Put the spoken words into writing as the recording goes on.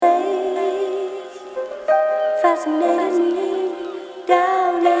fascinate me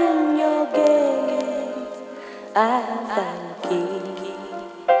down in your gaze. I found the key.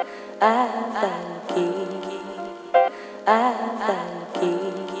 I found the key. I found the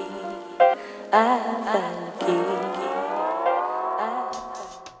key. I found the key.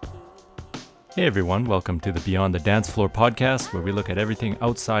 Hey everyone, welcome to the Beyond the Dance Floor podcast, where we look at everything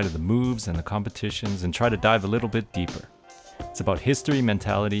outside of the moves and the competitions and try to dive a little bit deeper. It's about history,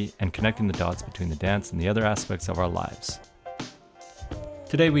 mentality, and connecting the dots between the dance and the other aspects of our lives.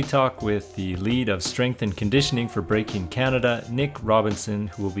 Today we talk with the lead of strength and conditioning for Breaking Canada, Nick Robinson,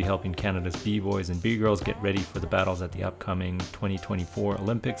 who will be helping Canada's B-boys and B-girls get ready for the battles at the upcoming 2024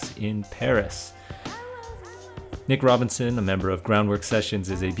 Olympics in Paris. Nick Robinson, a member of Groundwork Sessions,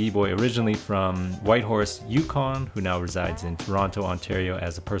 is a b-boy originally from Whitehorse, Yukon, who now resides in Toronto, Ontario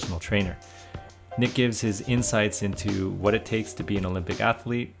as a personal trainer. Nick gives his insights into what it takes to be an Olympic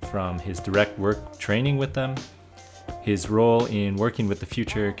athlete from his direct work training with them, his role in working with the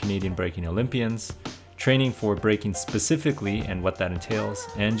future Canadian breaking Olympians, training for breaking specifically and what that entails,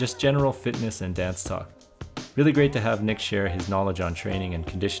 and just general fitness and dance talk. Really great to have Nick share his knowledge on training and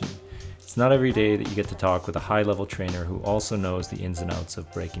conditioning. It's not every day that you get to talk with a high-level trainer who also knows the ins and outs of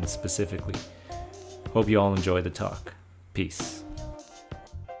breaking specifically. Hope you all enjoy the talk. Peace.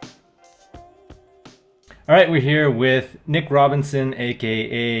 All right, we're here with Nick Robinson,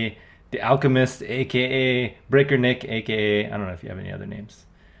 aka The Alchemist, aka Breaker Nick, aka I don't know if you have any other names.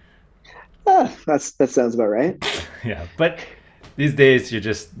 That sounds about right. Yeah, but these days you're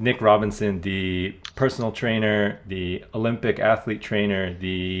just Nick Robinson, the personal trainer, the Olympic athlete trainer,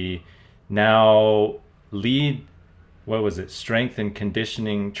 the now lead, strength and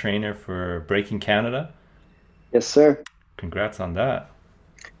conditioning trainer for Breaking Canada. Yes, sir. Congrats on that.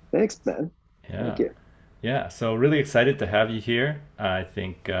 Thanks, man. Yeah. Thank you. Yeah, so really excited to have you here. I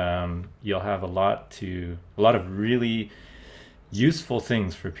think you'll have a lot of really useful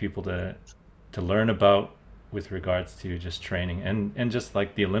things for people to learn about with regards to just training and just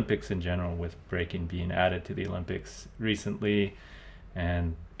like the Olympics in general, with breaking being added to the Olympics recently,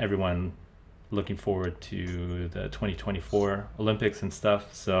 and everyone looking forward to the 2024 Olympics and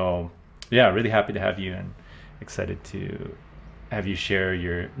stuff. So yeah, really happy to have you and excited to have you share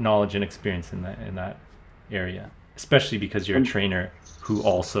your knowledge and experience in that area, especially because you're a trainer who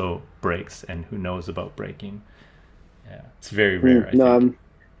also breaks and who knows about breaking. Yeah, it's very rare, I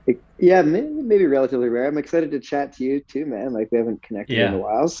think. Yeah, maybe relatively rare. I'm excited to chat to you too, man. Like, we haven't connected in a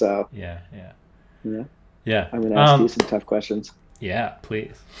while, so yeah. I'm gonna ask you some tough questions. Yeah,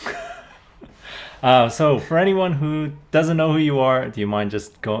 please. So for anyone who doesn't know who you are, do you mind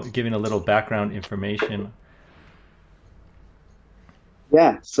just giving a little background information?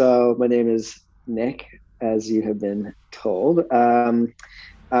 Yeah, so my name is Nick, as you have been told.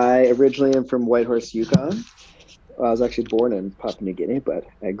 I originally am from Whitehorse, Yukon. I was actually born in Papua New Guinea, but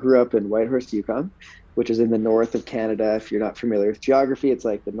I grew up in Whitehorse, Yukon, which is in the north of Canada. If you're not familiar with geography, it's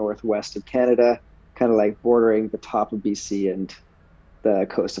like the northwest of Canada, kind of like bordering the top of BC and the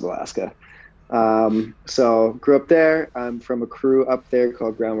coast of Alaska. So grew up there. I'm from a crew up there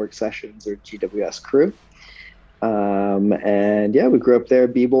called Groundwork Sessions, or GWS crew. And yeah, we grew up there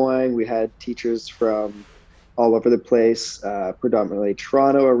b-boying. We had teachers from all over the place, predominantly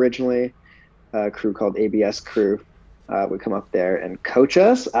Toronto originally, a crew called ABS crew would come up there and coach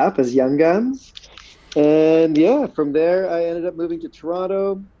us up as young guns. And yeah, from there, I ended up moving to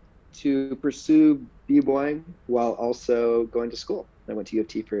Toronto to pursue b-boying while also going to school. I went to U of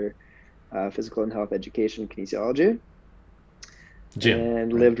T for physical and health education, kinesiology. Gym.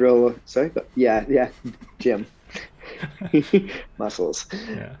 And lived real, yeah, gym. Muscles.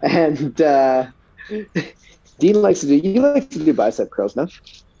 Yeah. And Dean likes to do bicep curls, no?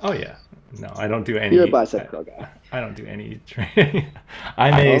 Oh yeah. No, I don't do any. You're a bicep curl guy. I don't do any training.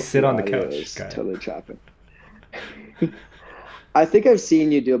 I may sit on the couch. Totally chopping. I think I've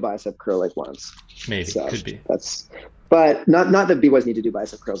seen you do a bicep curl like once. Maybe, so could be. But not that B-boys need to do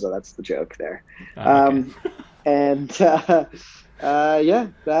bicep curls, though. That's the joke there. Okay. And yeah,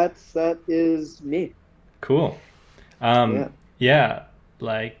 that is me. Cool. Yeah.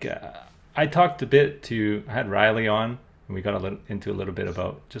 Like I talked I had Riley on, and we got into a little bit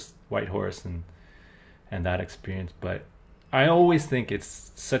about just Whitehorse and that experience. But I always think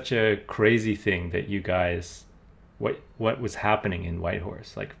it's such a crazy thing that you guys, what was happening in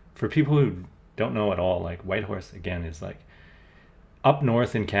Whitehorse. Like, for people who don't know at all, like, Whitehorse again is like up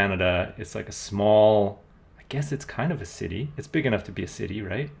north in Canada. It's like a small, I guess it's kind of a city. It's big enough to be a city,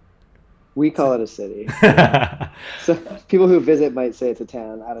 right? We call it a city. So people who visit might say it's a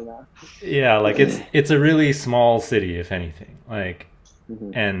town. I don't know. Yeah, like it's a really small city, if anything. Like,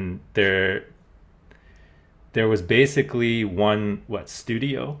 Mm-hmm. and there was basically one, what,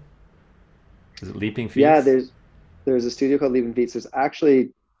 studio? Is it Leaping Yeah, Feats? there's a studio called Leaving Feet. There's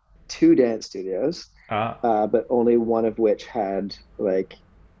actually two dance studios, Ah, but only one of which had like,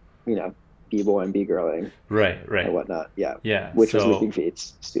 you know, b-boy and b-girling right, and right. whatnot. Yeah, Yeah. which was So Leaping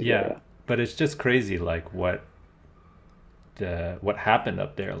Feet's studio. yeah, Yeah. but it's just crazy, like what happened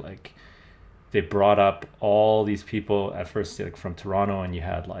up there. Like they brought up all these people at first, like from Toronto, and you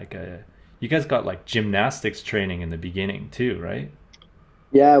had like you guys got like gymnastics training in the beginning too, right?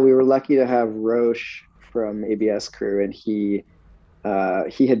 Yeah, we were lucky to have Roche from ABS crew, and he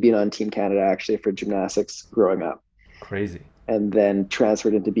had been on Team Canada actually for gymnastics growing up, Crazy. and then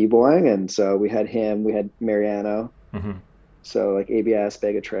transferred into b-boying. And so we had him, we had Mariano, Hmm. so like ABS,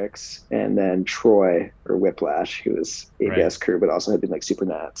 Begatrix, and then Troy or Whiplash, who was Right. ABS crew, but also had been like Super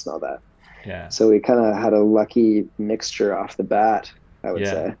Nats and all that. Yeah. So we kind of had a lucky mixture off the bat, I would Yeah.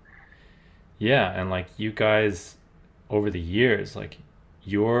 say. Yeah. And like you guys over the years, like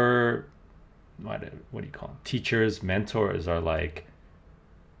your what do you call them? Teachers, mentors are like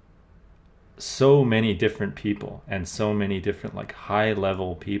so many different people and so many different like high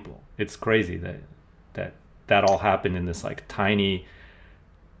level people. It's crazy that that all happened in this like tiny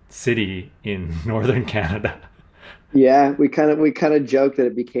city in northern Canada. Yeah, we kind of joked that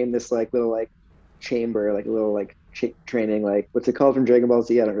it became this like little like chamber, like a little like training, like what's it called from Dragon Ball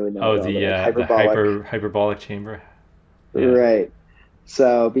Z? I don't really know Oh, it all, but like the hyperbolic, hyperbolic chamber. Yeah. right?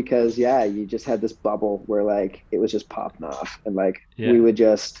 So because yeah, you just had this bubble where like it was just popping off, and like Yeah.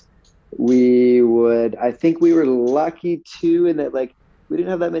 we would I think we were lucky too in that like we didn't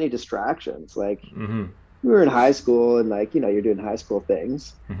have that many distractions. Like Mhm. we were in high school and like you're doing high school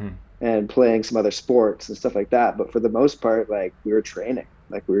things Mhm. and playing some other sports and stuff like that, but for the most part like we were training,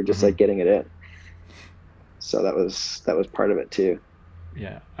 like we were just Mhm. like getting it in. So that was part of it too.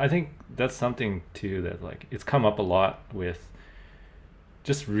 Yeah. I think that's something too that like it's come up a lot with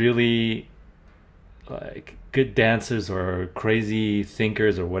just really like good dancers or crazy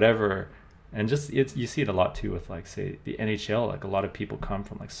thinkers or whatever. And just it's you see it a lot too with like say the NHL. Like a lot of people come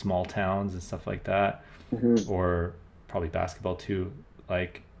from like small towns and stuff like that, Hmm. or probably basketball too.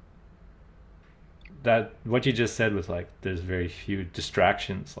 Like that, what you just said with like there's very few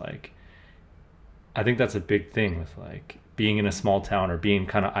distractions. Like I think that's a big thing with like being in a small town or being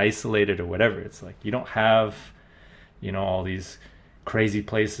kind of isolated or whatever. It's like you don't have all these crazy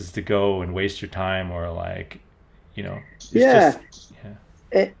places to go and waste your time or like it's Yeah. just yeah.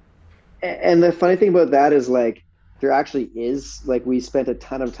 A- and the funny thing about that is like there actually is like we spent a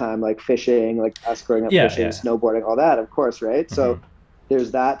ton of time like fishing, like us growing up Yeah, fishing, yeah. snowboarding, all that, of course, right? Hmm. So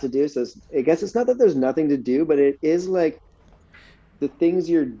there's that to do. So I guess it's not that there's nothing to do, but it is like the things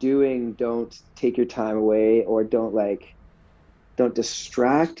you're doing don't take your time away or don't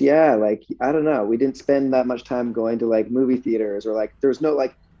distract. Yeah, like I don't know. We didn't spend that much time going to like movie theaters or like there's no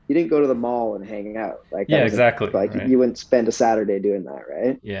like you didn't go to the mall and hang out. Like that Yeah, wasn't exactly, like right. you wouldn't spend a Saturday doing that,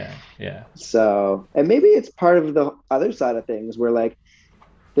 right? Yeah, yeah. So, and maybe it's part of the other side of things where like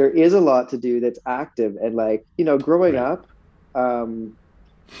there is a lot to do that's active and like, growing Right. up, um,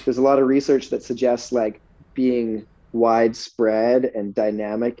 there's a lot of research that suggests like being widespread and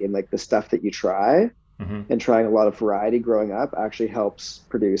dynamic in like the stuff that you try Hmm. and trying a lot of variety growing up actually helps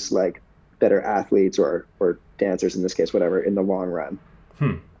produce like better athletes or dancers in this case, whatever, in the long run.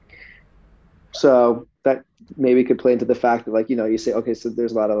 Hmm. So that maybe could play into the fact that like, you say, okay, so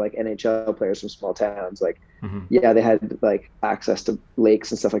there's a lot of like NHL players from small towns. Like, Hmm. yeah, they had like access to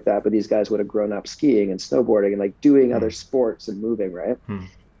lakes and stuff like that, but these guys would have grown up skiing and snowboarding and like doing Hmm. other sports and moving, right? Hmm.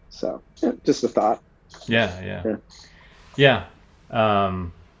 So yeah, just a thought. Yeah, yeah. Yeah. Yeah.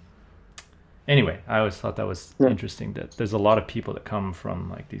 um Anyway, I always thought that was Yeah. interesting that there's a lot of people that come from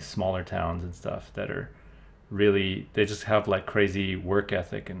like these smaller towns and stuff that are really, they just have like crazy work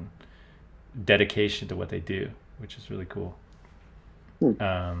ethic and dedication to what they do, which is really cool. Hmm.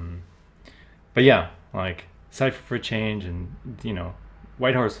 um but yeah, like Cypher for Change and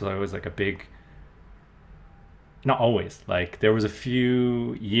Whitehorse was always like a big, not always, like there was a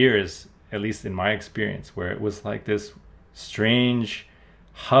few years, at least in my experience, where it was like this strange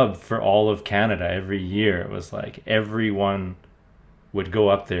hub for all of Canada. Every year it was like everyone would go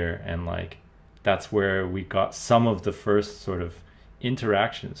up there, and like that's where we got some of the first sort of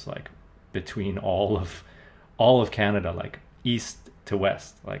interactions like between all of Canada, like east to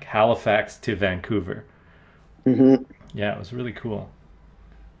west, like Halifax to Vancouver. Hmm. Yeah, it was really cool.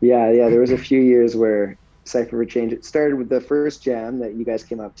 Yeah, yeah. There was a few years where Cypher for Change. It started with the first jam that you guys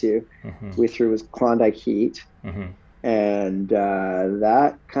came up to. Hmm. We threw was Klondike Heat, Hmm. and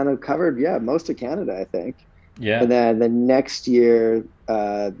that kind of covered, yeah, most of Canada, I think. Yeah. And then the next year,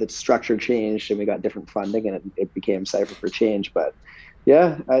 the structure changed and we got different funding and it became Cypher for Change. But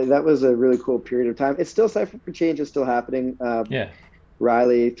yeah, that was a really cool period of time. It's still Cypher for Change is still happening. Yeah.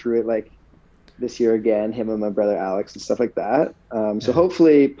 Riley threw it like this year again, him and my brother Alex and stuff like that. So Yeah.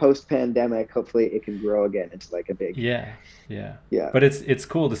 hopefully post pandemic, hopefully it can grow again into like a big, Yeah. Yeah. yeah, But it's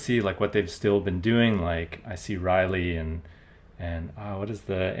cool to see like what they've still been doing. Like I see Riley and what is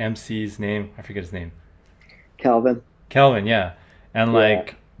the MC's name? I forget his name. Calvin. Kelvin, yeah. And Yeah.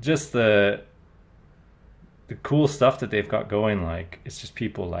 like just the cool stuff that they've got going, like it's just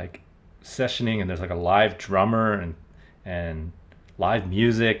people like sessioning and there's like a live drummer and live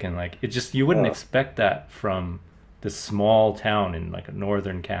music and like it just you wouldn't Oh, expect that from this small town in like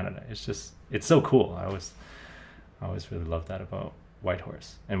northern Canada. It's just it's so cool. I always really love that about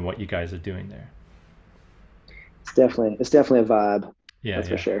Whitehorse and what you guys are doing there. it's definitely a vibe. Yeah, That's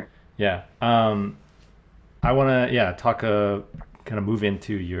for yeah. sure. Yeah. I want to talk kind of move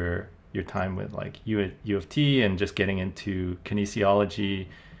into your time with like you at U of T and just getting into kinesiology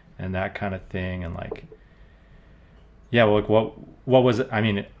and that kind of thing and like yeah, well, like what was it? I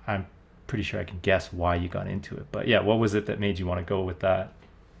mean, I'm pretty sure I can guess why you got into it, but yeah, what was it that made you want to go with that?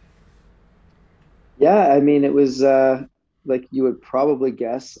 Yeah, I mean, it was like you would probably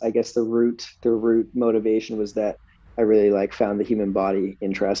guess. I guess the root motivation was that I really like found the human body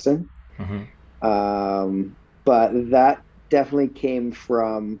interesting. Mm-hmm. But that definitely came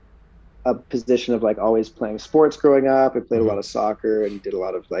from a position of like always playing sports growing up. I played a Mm-hmm. lot of soccer and did a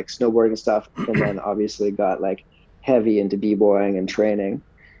lot of like snowboarding and stuff, and then obviously got like heavy into b-boying and training.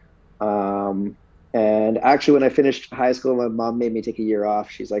 Um, and actually, when I finished high school, my mom made me take a year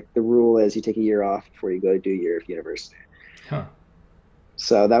off. She's like, the rule is you take a year off before you go to do a year of university. Huh.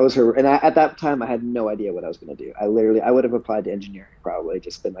 So that was her. And at that time, I had no idea what I was going to do. I would have applied to engineering, probably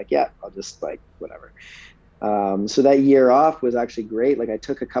just been like, yeah, I'll just like, whatever. So that year off was actually great. Like I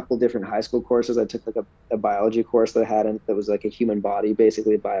took a couple different high school courses. I took like a biology course that I had that was like a human body,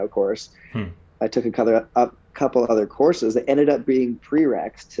 basically a bio course. Hmm. I took a couple other courses that ended up being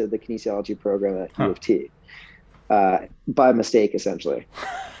prereqs to the kinesiology program at U Huh. of T by mistake, essentially.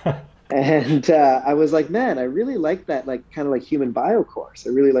 And I was like, man, I really like that, like kind of like human bio course.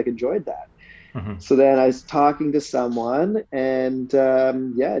 I really like enjoyed that. Mm-hmm. So then I was talking to someone, and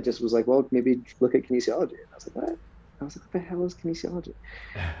yeah, it just was like, well, maybe look at kinesiology. And I was like, what? I was like, what the hell is kinesiology?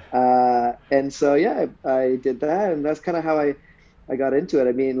 And so yeah, I did that, and that's kind of how I got into it.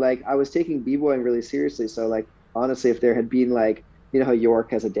 I mean, like I was taking b-boying really seriously. So like honestly, if there had been like, you know how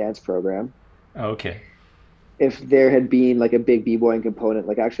York has a dance program, Okay. if there had been like a big b-boying component,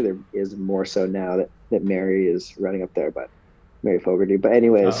 like actually there is more so now that Mary is running up there, but Mary Fogarty. But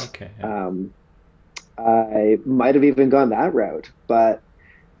Oh, anyways, okay. Yeah. I might have even gone that route, but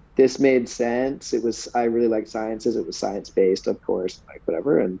this made sense. I really liked sciences. It was science based, of course, like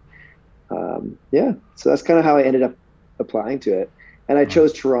whatever. And yeah, so that's kind of how I ended up applying to it. And I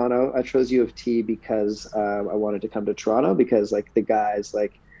chose Nice. Toronto. I chose U of T because I wanted to come to Toronto because like the guys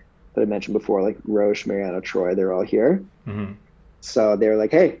like that I mentioned before, like Roche, Mariano, Troy, they're all here. Mm-hmm. So they were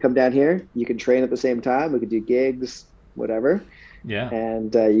like, "Hey, come down here. You can train at the same time. We could do gigs, whatever, Yeah.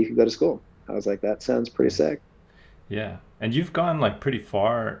 and you can go to school." I was like, "That sounds pretty Nice. sick." Yeah. And you've gone like pretty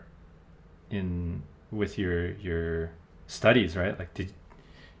far in with your studies, right? Like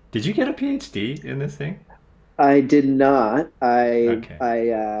did you get a PhD in this thing? I did not. I Okay.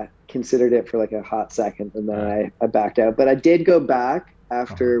 I considered it for like a hot second, and then Uh, I backed out. But I did go back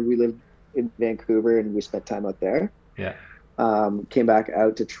uh-huh. after we lived in Vancouver and we spent time out there. Yeah. Came back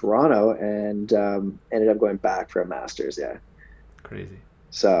out to Toronto and ended up going back for a master's. Yeah. Crazy.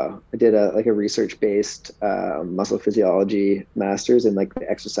 So I did a research based muscle physiology master's in like the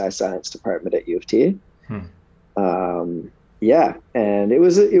exercise science department at U of T. Hmm. Um, yeah, and it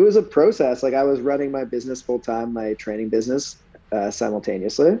was a process. Like I was running my business full time, my training business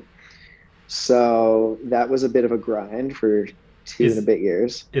simultaneously. So that was a bit of a grind for two and a Is bit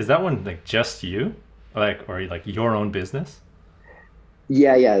years. is that one like just you? Like or like your own business?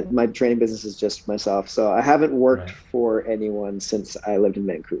 Yeah, yeah. My training business is just myself. So I haven't worked Right. for anyone since I lived in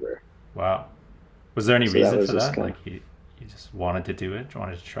Vancouver. Wow. Was there any So that reason was for just that? kind of, Like you just wanted to do it,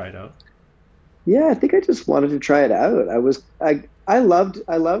 wanted to try it out? yeah, I think I just wanted to try it out. I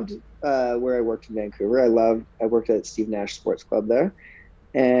loved where I worked in Vancouver. I worked at Steve Nash Sports Club there,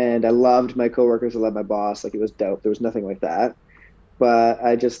 and I loved my coworkers. I loved my boss. Like it was dope. There was nothing like that. But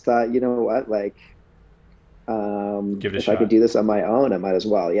I just thought, you know what? Like, Give it a if I could shot. do this on my own, I might as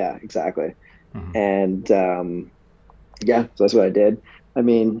well. Yeah, exactly. Hmm. And yeah, so that's what I did. I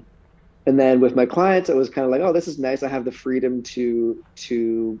mean, and then with my clients, it was kind of like, oh, this is nice. I have the freedom to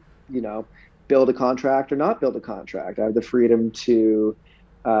you know build a contract or not build a contract. I have the freedom to,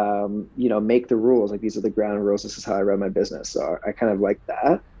 make the rules. Like these are the ground rules. This is how I run my business. So I kind of like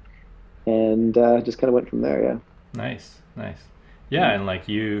that, and just kind of went from there. Yeah. Nice, nice. Yeah, and like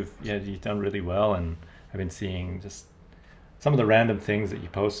you've done really well, and I've been seeing just some of the random things that you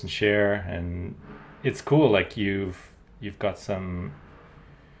post and share, and it's cool. Like you've got some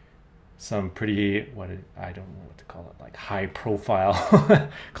pretty I don't know what to call it, like high profile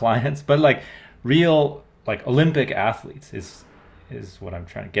clients, but like real like Olympic athletes is what I'm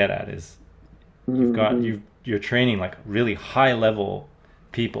trying to get at. Is you're training like really high level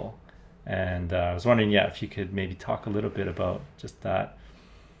people, and I was wondering, yeah, if you could maybe talk a little bit about just that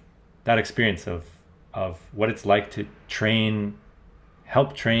experience of what it's like to help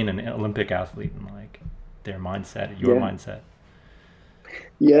train an Olympic athlete, and like their mindset, your Yeah. mindset.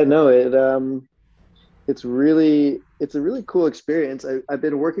 Yeah. No, it's a really cool experience. I've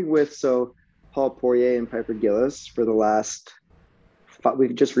been working with Paul Poirier and Piper Gillis for the last.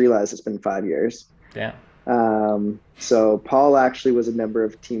 We've just realized it's been 5 years. Damn. So Paul actually was a member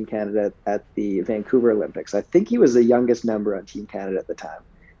of Team Canada at the Vancouver Olympics. I think he was the youngest member on Team Canada at the time.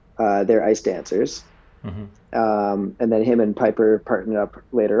 They're ice dancers. Mm-hmm. And then him and Piper partnered up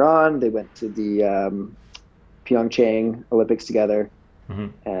later on. They went to the Pyeongchang Olympics together,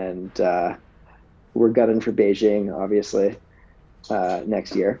 Mm-hmm. and we're gunning for Beijing, obviously,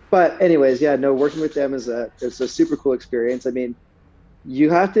 next year. But anyways, yeah, no, working with them is a super cool experience. I mean, you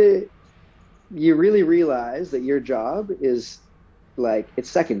really realize that your job is like it's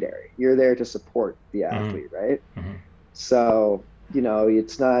secondary. You're there to support the Mm-hmm. athlete, right? Mm-hmm. So,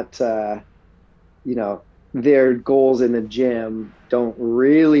 it's not their goals in the gym don't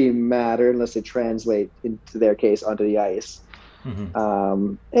really matter unless they translate into their case onto the ice.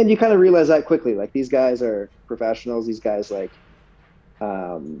 Mm-hmm. And you kind of realize that quickly. Like these guys are professionals. These guys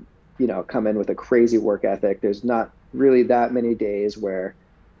come in with a crazy work ethic. There's not really that many days where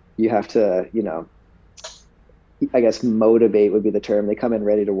you have to, I guess motivate would be the term. They come in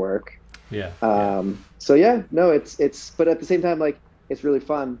ready to work. Yeah. So yeah, no, but at the same time, like it's really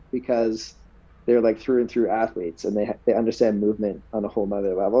fun because they're like through and through athletes, and they understand movement on a whole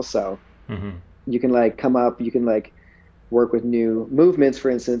nother level. So Mm-hmm. you can like come up, you can like work with new movements, for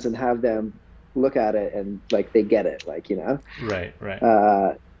instance, and have them look at it and like they get it, Right. Right.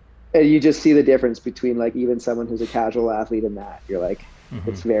 and you just see the difference between like even someone who's a casual athlete and that. You're like, Mm-hmm.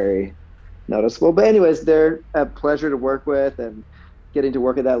 it's very noticeable. But anyways, they're a pleasure to work with, and getting to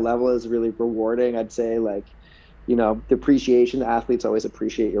work at that level is really rewarding. I'd say like, the appreciation, the athletes always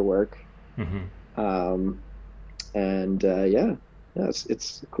appreciate your work. Mm-hmm. Um, and yeah,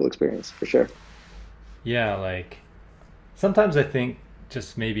 it's a cool experience for sure. Yeah, like sometimes I think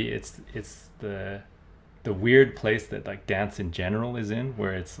just maybe it's the weird place that like dance in general is in,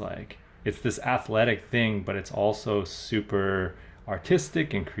 where it's like it's this athletic thing, but it's also super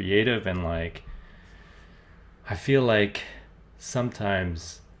artistic and creative, and like I feel like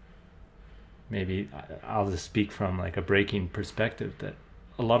sometimes maybe I'll just speak from like a breaking perspective, that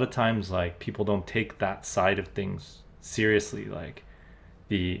a lot of times like people don't take that side of things seriously, like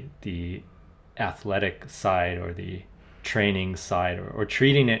the athletic side or the training side, or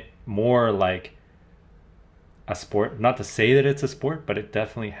treating it more like a sport. Not to say that it's a sport, but it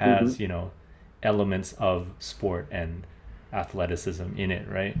definitely Hmm. has, elements of sport and athleticism in it,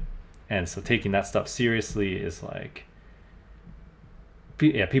 right? And so taking that stuff seriously is like,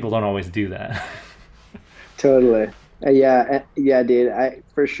 yeah, people don't always do that. Totally. Yeah, dude. I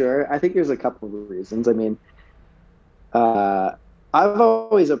for sure. I think there's a couple of reasons. I mean, uh, I've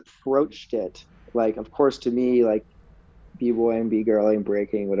always approached it like, of course, to me, like b-boying, b-girling,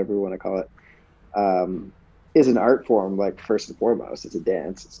 breaking, whatever you want to call it, um, is an art form. Like first and foremost, it's a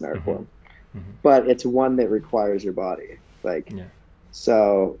dance. It's an art Hmm. form, Hmm. but it's one that requires your body. Like, Yeah.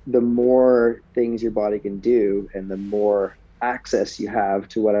 so the more things your body can do, and the more access you have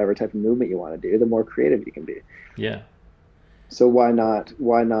to whatever type of movement you want to do, the more creative you can be. Yeah. So why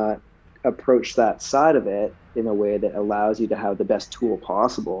not approach that side of it in a way that allows you to have the best tool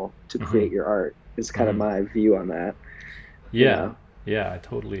possible to Hmm. create your art, is kind of Hmm. my view on that, you Yeah. know. Yeah, I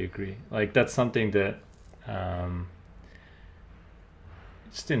totally agree. Like that's something that um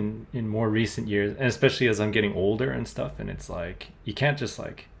just in more recent years, and especially as I'm getting older and stuff, and it's like you can't just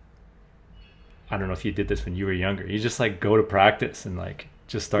like, I don't know if you did this when you were younger. You just like go to practice and like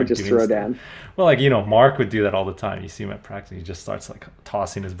just And start just doing throw stuff. down. Well, like Mark would do that all the time. You see him at practice, he just starts like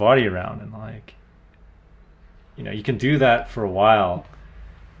tossing his body around, and like you can do that for a while,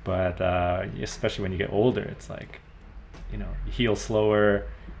 but especially when you get older, it's like you heal slower,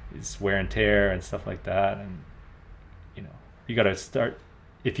 it's wear and tear and stuff like that, and you got to start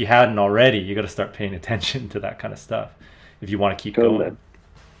if you hadn't already, you got to start paying attention to that kind of stuff if you want to keep Totally. going.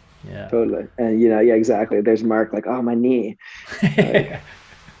 Yeah. Totally. And yeah, exactly. There's Mark like, oh, my knee. Like,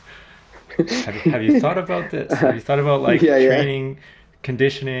 have you thought about this? Have you thought about like yeah, yeah. training,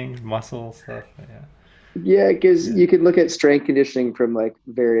 conditioning, muscle stuff? Yeah. Yeah, because Yeah. you can look at strength conditioning from like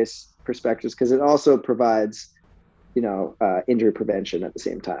various perspectives because it also provides, injury prevention at the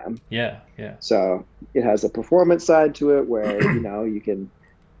same time. Yeah. Yeah. So it has a performance side to it where, you can,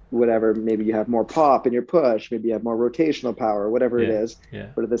 whatever, maybe you have more pop in your push, maybe you have more rotational power, whatever it Yeah. is. Yeah.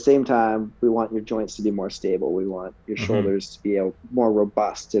 But at the same time, we want your joints to be more stable. We want your shoulders to be more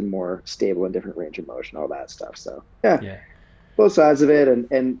robust and more stable in different range of motion, all that stuff. So yeah, Yeah. both sides of it.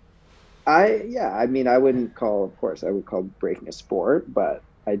 And I mean, I wouldn't call, of course, I would call breaking a sport, but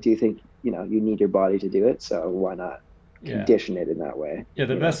I do think, you need your body to do it. So why not Yeah. condition it in that way? Yeah.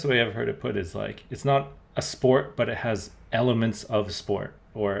 The best way I've heard it put is like it's not a sport, but it has elements of sport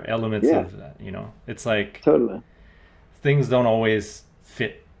or elements Yeah, of that. It's like totally. things don't always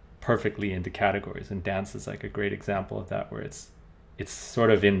fit perfectly into categories, and dance is like a great example of that, where it's sort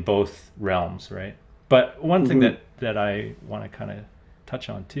of in both realms, right? But one thing Hmm. that I want to kind of touch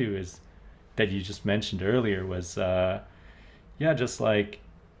on too is that you just mentioned earlier was yeah, just like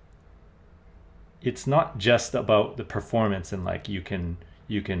it's not just about the performance and like you can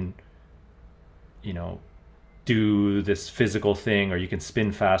you know do this physical thing, or you can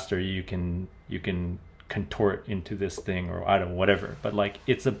spin faster, you can contort into this thing, or I don't know, whatever, but like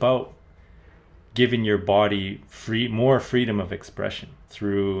it's about giving your body more freedom of expression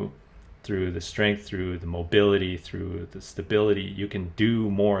through the strength, through the mobility, through the stability. You can do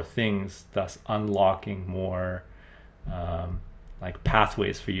more things, thus unlocking more like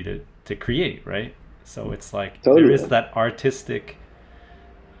pathways for you to create, right? So it's like there is Totally. that artistic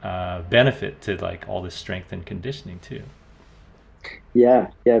benefit to like all this strength and conditioning too. Yeah,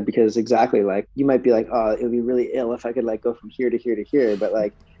 yeah, because exactly, like you might be like, oh, it would be really ill if I could like go from here to here to here, but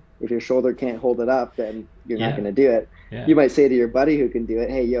like if your shoulder can't hold it up, then you're not Yeah, going to do it. yeah, You might say to your buddy who can do it,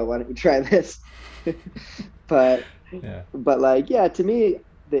 hey, yo, why don't you try this? But yeah, like yeah, to me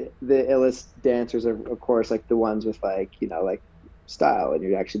the illest dancers are of course like the ones with like, like style and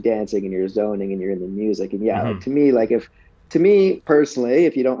you're actually dancing and you're zoning and you're in the music. And yeah, like hmm, to me, like if to me personally,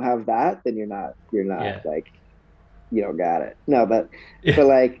 if you don't have that, then you're not yeah, like you don't got it. No, but yeah,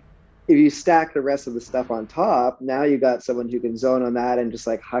 like if you stack the rest of the stuff on top, now you got someone who can zone on that and just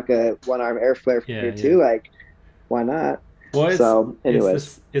like huck a one arm air flare from yeah, here yeah. too. Like, why not? Well, So,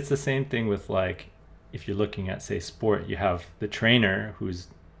 anyways, it's the same thing with like if you're looking at say sport, you have the trainer who's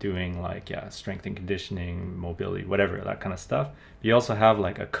doing like yeah, strength and conditioning, mobility, whatever, that kind of stuff. But you also have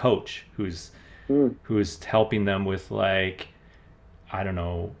like a coach mm, who's helping them with like I don't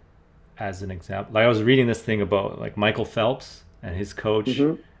know, as an example, like I was reading this thing about like Michael Phelps and his coach,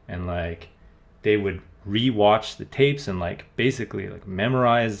 hmm and like they would rewatch the tapes and like basically like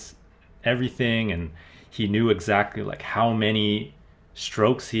memorize everything, and he knew exactly like how many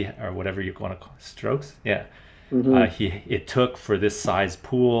strokes he or whatever you want to call strokes, yeah, hmm he it took for this size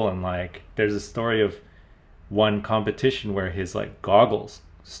pool. And like there's a story of one competition where his like goggles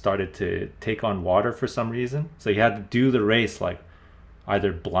started to take on water for some reason, so he had to do the race like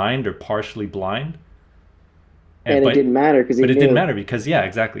either blind or partially blind. And and it didn't matter because he but it didn't knew. matter because yeah,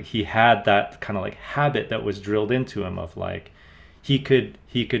 exactly, he had that kind of like habit that was drilled into him of like he could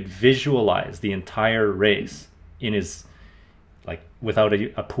visualize the entire race in his like without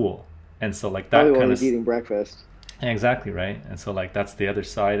a pool. And so like Probably that while kind he's of eating breakfast. exactly right. And so like that's the other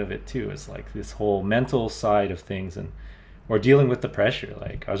side of it too, is like this whole mental side of things, and or dealing with the pressure.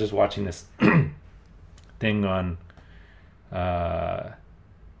 Like I was just watching this thing on uh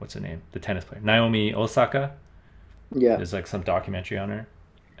what's her name, the tennis player Naomi Osaka. Yeah, There's like some documentary on her,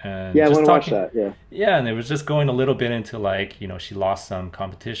 and yeah, I just want to watch talking, that. Yeah, yeah, and it was just going a little bit into like she lost some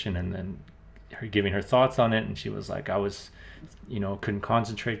competition, and then her giving her thoughts on it. And she was like, I was couldn't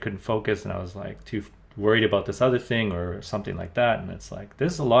concentrate, couldn't focus, and I was like too worried about this other thing or something like that. And it's like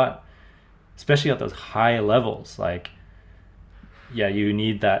there's a lot, especially at those high levels, like yeah, you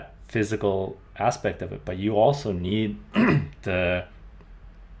need that physical aspect of it, but you also need the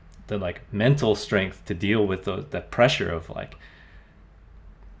like mental strength to deal with the pressure of like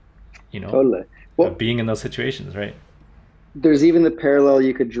you know totally. Well, being in those situations, right? there's even the parallel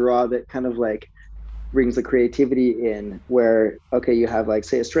you could draw that kind of like brings the creativity in where okay you have like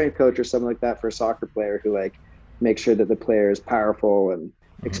say a strength coach or something like that for a soccer player who like makes sure that the player is powerful and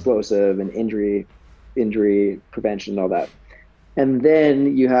Hmm. explosive and injury prevention and all that. And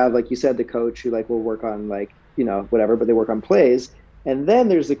then you have like you said the coach who like will work on like whatever, but they work on plays. And then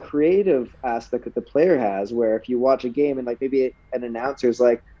there's the creative aspect that the player has, where if you watch a game and like maybe an announcer's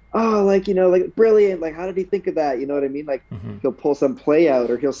like, oh, like, like brilliant, like how did he think of that? You know what I mean? Like Hmm. he'll pull some play out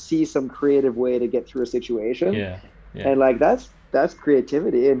or he'll see some creative way to get through a situation. Yeah. Yeah. And like that's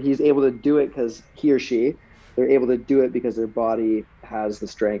creativity. And he's able to do it because he or she, they're able to do it because their body has the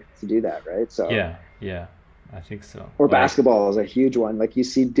strength to do that, right? So Yeah. Yeah. I think so. or Like, basketball is a huge one. Like you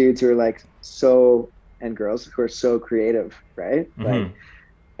see dudes who are like so and girls who are so creative, right? hmm, Like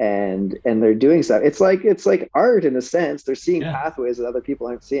and they're doing stuff. It's like art in a sense. They're seeing yeah. pathways that other people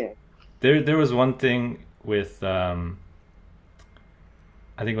aren't seeing. There was one thing with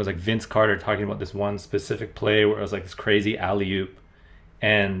I think it was like Vince Carter talking about this one specific play where it was like this crazy alley oop,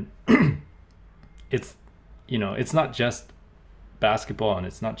 and it's it's not just basketball and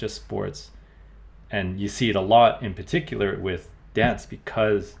it's not just sports, and you see it a lot in particular with dance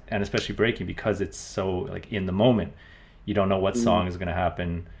because, and especially breaking, because it's so like in the moment. You don't know what Mm, song is going to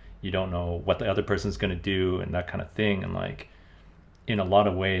happen, you don't know what the other person's going to do and that kind of thing, and like in a lot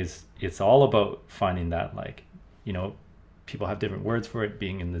of ways it's all about finding that, like, you know people have different words for it,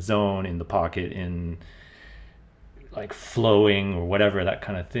 being in the zone, in the pocket, in like flowing or whatever, that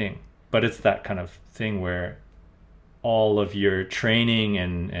kind of thing. But it's that kind of thing where all of your training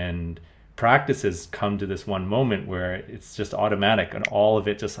and practices come to this one moment where it's just automatic and all of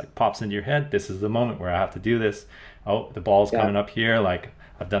it just like pops into your head. This is the moment where I have to do this. Oh, the ball's yeah, coming up here, like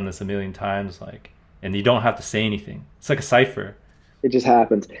I've done this a million times, like, and you don't have to say anything. It's like a cipher, it just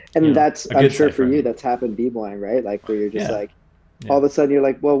happens. And that's, a I'm good sure for cipher, I you, mean. that's happened b-boying, right? Like where you're just Yeah. like all Yeah. of a sudden you're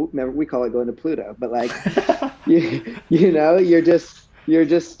like, well, remember we call it going to Pluto, but like you're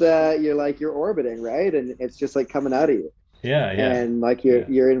like you're orbiting, right? And it's just like coming out of you. Yeah. Yeah. And like you're Yeah.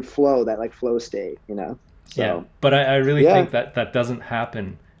 you're in flow, that like flow state. Yeah, So but I really yeah, think that that doesn't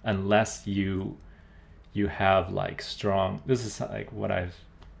happen unless you have like strong. This is like what I've,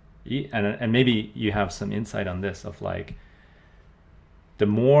 and maybe you have some insight on this, of like the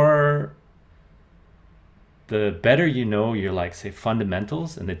more, the better you know your, like, say,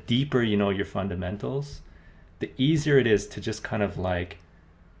 fundamentals, and the deeper you know your fundamentals, the easier it is to just kind of like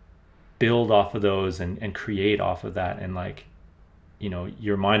build off of those and create off of that, and like,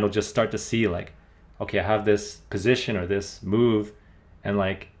 your mind will just start to see like, okay, I have this position or this move, and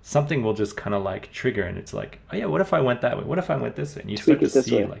like something will just kind of like trigger, and it's like, oh yeah, what if I went that way, what if I went this way, and you tweak start to it this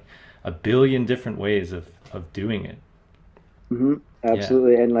see way. like a billion different ways of doing it. Hmm. Yeah.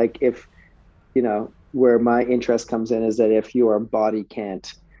 Absolutely. And like if, where my interest comes in is that if your body can't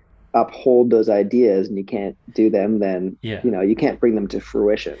uphold those ideas and you can't do them, then, Yeah. you can't bring them to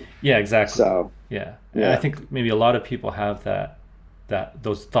fruition. Yeah, exactly. So, Yeah, and I yeah. think maybe a lot of people have that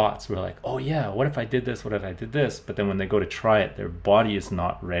those thoughts where like, oh yeah, what if I did this, what if I did this, but then when they go to try it, their body is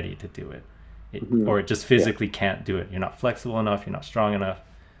not ready to do it, Hmm. or it just Yeah. physically can't do it. You're not flexible enough, you're not strong enough,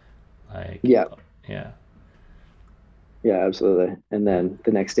 like, Yeah. yeah. Yeah, absolutely. And then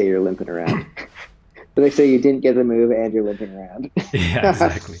the next day you're limping around. The next day you didn't get the move and you're limping around. Yeah,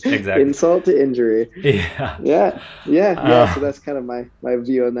 exactly, exactly. Insult to injury. Yeah. Yeah. Yeah. Yeah. So uh, that's kind of my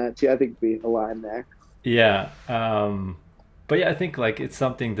view on that too. I think we align there. yeah, but yeah, I think like it's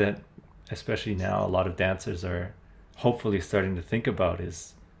something that, especially now, a lot of dancers are hopefully starting to think about,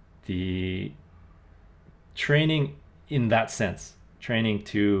 is the training, in that sense, training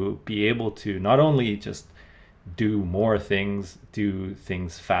to be able to not only just do more things, do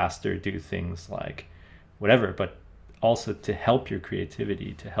things faster, do things like whatever, but also to help your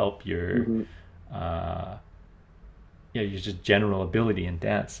creativity, to help your Hmm. uh, yeah, your just general ability in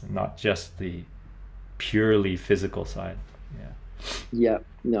dance, and not just the purely physical side. Yeah. Yeah,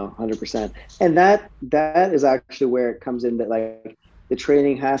 no, 100%. And that is actually where it comes in, that like the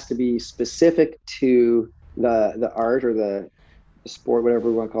training has to be specific to the art or the sport, whatever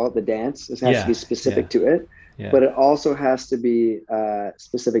we want to call it, the dance. It has to be Yeah. Yeah. specific to it, Yeah. but it also has to be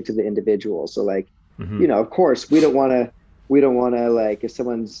specific to the individual. So like, Hmm. of course, we don't want to like if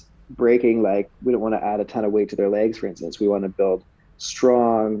someone's breaking, like we don't want to add a ton of weight to their legs, for instance. We want to build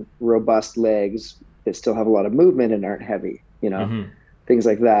strong, robust legs that still have a lot of movement and aren't heavy, Hmm. things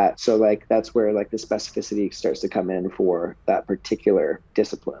like that. So like that's where like the specificity starts to come in for that particular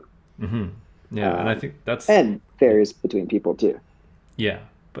discipline. Hmm. Yeah, and I Um, think that's, and varies between people too. yeah,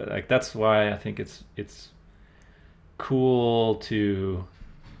 but like that's why I think it's cool to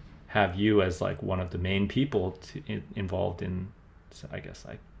have you as like one of the main people involved in, so I guess,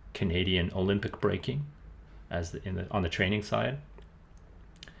 like Canadian Olympic breaking, as on the training side,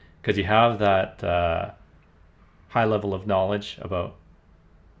 because you have that high level of knowledge about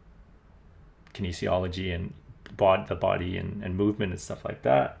kinesiology and the body and movement and stuff like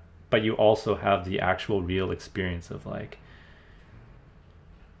that, but you also have the actual real experience of like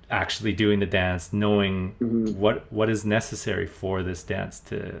actually doing the dance, knowing Mhm. what is necessary for this dance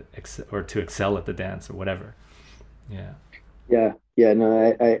to excel at the dance or whatever. Yeah. Yeah, yeah,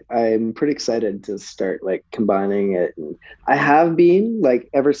 no, I'm pretty excited to start like combining it. And I have been like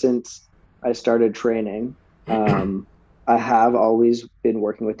ever since I started training. Um, I have always been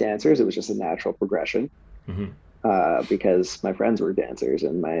working with dancers. It was just a natural progression Hmm. because my friends were dancers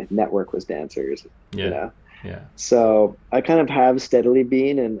and my network was dancers, you Yeah. know. Yeah. So I kind of have steadily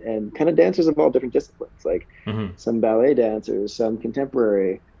been and kind of dancers of all different disciplines, like Hmm. some ballet dancers, some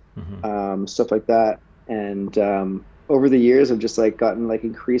contemporary, Hmm. stuff like that. And over the years, I've just like gotten like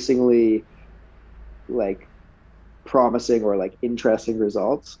increasingly like promising or like interesting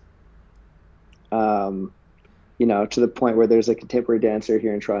results. Um, to the point where there's a contemporary dancer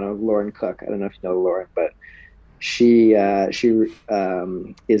here in Toronto, Lauren Cook. I don't know if you know Lauren, but she is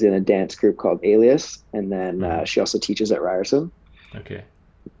in a dance group called Alias, and then Hmm. she also teaches at Ryerson. Okay.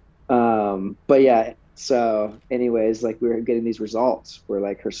 But yeah, so anyways, like we were getting these results where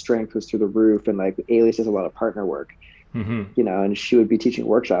like her strength was through the roof, and like Alias does a lot of partner work, Hmm. and she would be teaching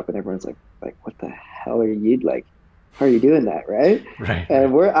workshop, and everyone's like, what the hell are you like? How are you doing that, right? Right. And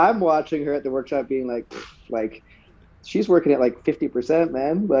Right. where I'm watching her at the workshop, being like, like she's working at like 50%,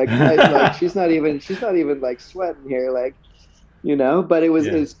 man. Like she's not even like sweating here, like but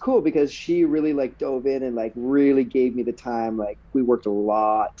Yeah. it's cool because she really like dove in and like really gave me the time. Like we worked a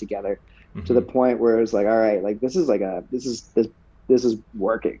lot together to the Hmm. point where it's like, all right, like this is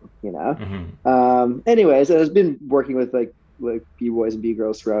working, Hmm. Anyways, and I've been working with like B boys and B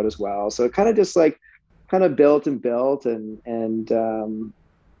girls throughout as well. So it kind of just like kind of built and built and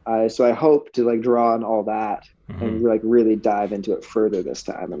I hope to like draw on all that Hmm. and like really dive into it further this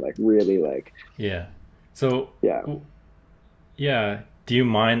time and like really like Yeah. So, yeah. yeah. Do you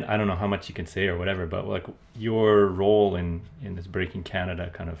mind? I don't know how much you can say or whatever, but like your role in this Breaking Canada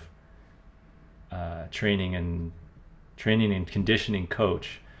kind of training and conditioning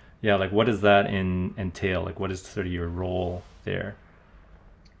coach. Yeah, like what does that entail? Like what is sort of your role there?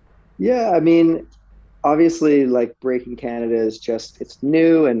 Yeah, I mean, obviously like Breaking Canada is just it's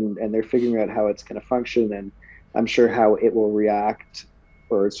new and they're figuring out how it's going to function and I'm sure how it will react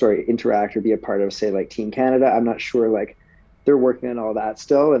or sorry interact or be a part of say like Team Canada. I'm not sure like they're working on all that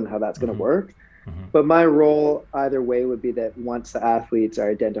still and how that's going to Hmm. work. Hmm. But my role either way would be that once the athletes are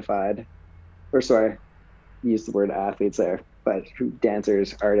identified, or sorry, use the word athletes there, but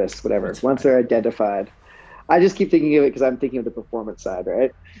dancers, artists, whatever. It's Once fine. they're identified, I just keep thinking of it because I'm thinking of the performance side,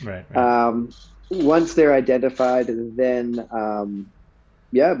 right? Right, right. Um, Once they're identified, then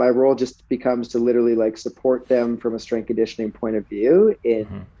yeah, my role just becomes to literally like support them from a strength conditioning point of view in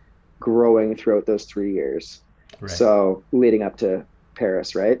Hmm. growing throughout those 3 years. Right. So leading up to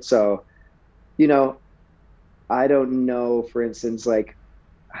Paris, right? So, you know, I don't know, for instance, like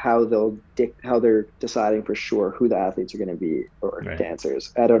how they're deciding for sure who the athletes are going to be or Right.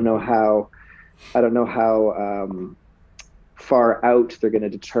 dancers. I don't know how far out they're going to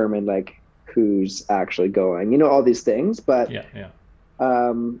determine like who's actually going. All these things, but Yeah, yeah.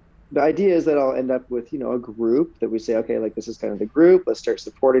 the idea is that I'll end up with a group that we say, okay, like this is kind of the group. Let's start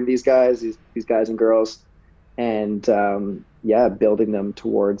supporting these guys, these guys and girls, and yeah, building them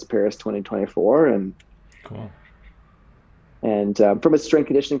towards Paris 2024. Cool. And from a strength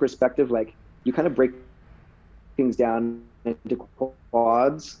conditioning perspective, like you kind of break things down into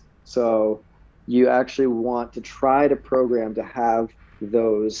quads. So you actually want to try to program to have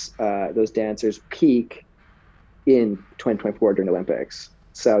those dancers peak in 2024 during the Olympics.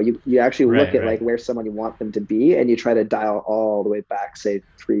 So you actually look Right, at like right. where someone you want them to be, and you try to dial all the way back, say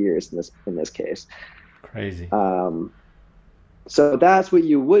 3 years in this case. Crazy. Um, so that's what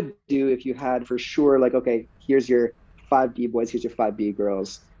you would do if you had for sure, like, okay, here's your 5B boys, here's your 5B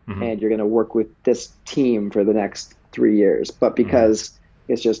girls, Hmm. and you're going to work with this team for the next 3 years. But Hmm. because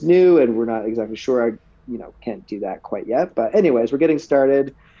it's just new and we're not exactly sure, can't do that quite yet. But, anyways, we're getting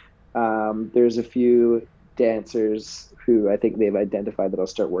started. There's a few dancers who I think they've identified that I'll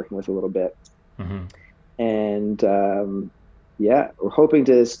start working with a little bit. Hmm. And yeah, we're hoping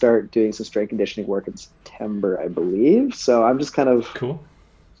to start doing some strength conditioning work in September, I believe. So I'm just kind of Cool.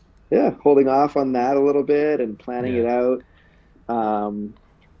 yeah, holding off on that a little bit and planning Yeah. it out. Um,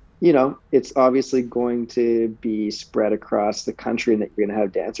 it's obviously going to be spread across the country and that you're going to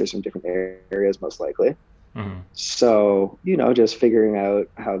have dancers from different areas, most likely. Hmm. So, just figuring out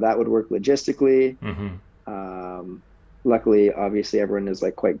how that would work logistically. Hmm. Um, Luckily, obviously, everyone is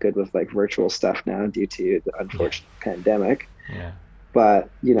like quite good with like virtual stuff now due to the Yeah. unfortunate pandemic. Yeah. But,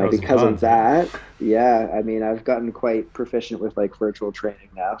 Pros and because of cons, right? that, yeah, I mean, I've gotten quite proficient with like virtual training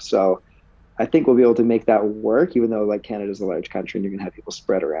now. So, I think we'll be able to make that work, even though like Canada's a large country and you're gonna have people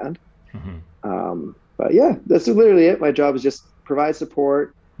spread around. Hmm. But yeah, that's literally it. My job is just provide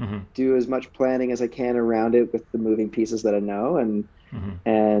support, Hmm. do as much planning as I can around it with the moving pieces that I know, Hmm.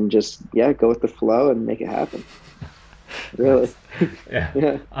 and just yeah, go with the flow and make it happen. Really. Nice. Yeah.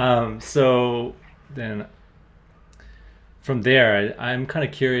 Yeah. So then from there, I'm kind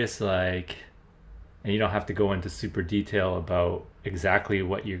of curious, like, and you don't have to go into super detail about exactly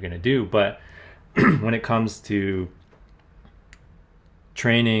what you're going to do, but when it comes to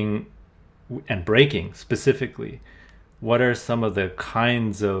training and breaking specifically, what are some of the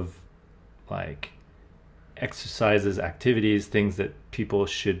kinds of like exercises, activities, things that people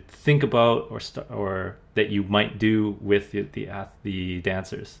should think about or that you might do with the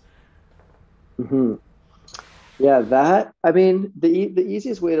dancers? Hmm. Yeah, that I mean the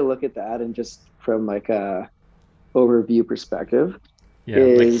easiest way to look at that and just from like a overview perspective Yeah,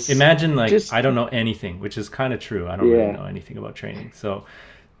 like is imagine like I just don't know anything, which is kind of true. I don't really yeah, know anything about training. So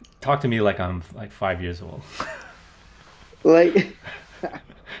talk to me like I'm like 5 years old. like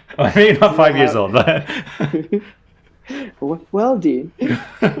Well, maybe not you know 5 years how old, but well, Dean.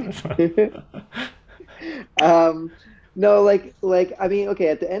 um no, like I mean, okay,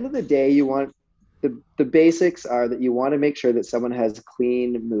 at the end of the day, you want the basics are that you want to make sure that someone has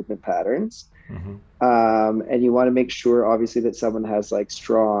clean movement patterns. hmm. And you want to make sure, obviously, that someone has like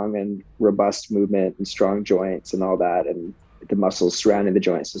strong and robust movement and strong joints and all that, and the muscles surrounding the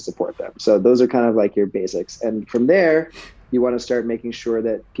joints to support them. So those are kind of like your basics. And from there, you want to start making sure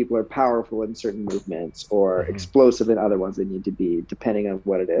that people are powerful in certain movements or Hmm. explosive in other ones they need to be, depending on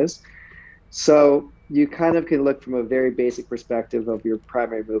what it is. So you kind of can look from a very basic perspective of your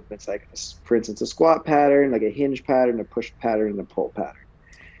primary movements, like for instance, a squat pattern, like a hinge pattern, a push pattern, and a pull pattern.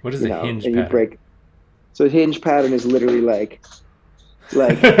 What is a hinge And you pattern? break. So a hinge pattern is literally like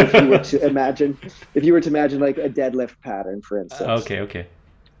if you were to imagine like a deadlift pattern, for instance. Okay, okay.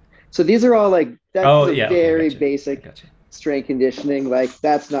 So these are all like that's Oh a yeah, okay, I very got you. I basic got you. strength conditioning. Like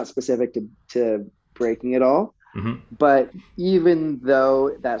that's not specific to breaking at all. Hmm. But even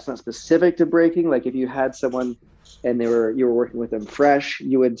though that's not specific to breaking, like if you had someone and you were working with them fresh,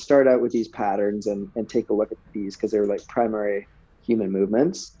 you would start out with these patterns and take a look at these because they were like primary human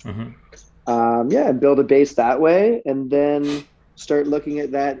movements. Hmm. Yeah, and build a base that way, and then start looking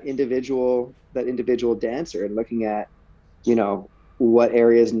at that individual dancer and looking at you know what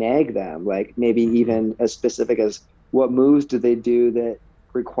areas nag them, like maybe Hmm. even as specific as what moves do they do that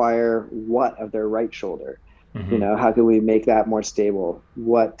require what of their right shoulder. Hmm. How can we make that more stable?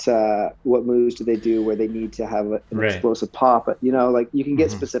 What moves do they do where they need to have an Right. explosive pop? Like you can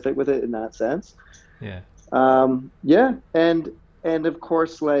get Hmm. specific with it in that sense. Yeah. Yeah, and of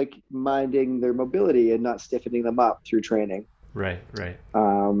course, like minding their mobility and not stiffening them up through training. Right. Right.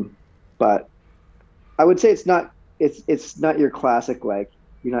 Um, but I would say it's not your classic like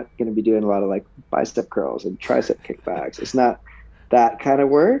you're not going to be doing a lot of like bicep curls and tricep kickbacks. It's not that kind of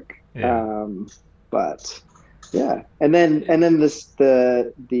work. Yeah. But yeah, and then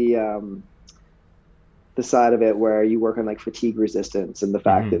the side of it where you work on like fatigue resistance and the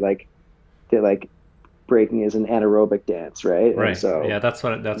fact Hmm. that breaking is an anaerobic dance, right? And Right. Yeah. so That's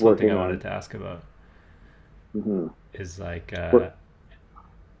one thing I working wanted on to ask about mhm, is like work,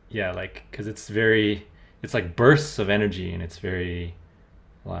 yeah, like because it's like bursts of energy and it's very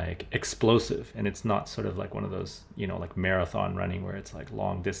like explosive and it's not sort of like one of those like marathon running where it's like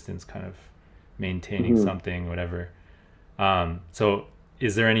long distance kind of maintaining mhm. something whatever. So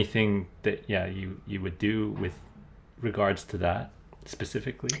is there anything that yeah you would do with regards to that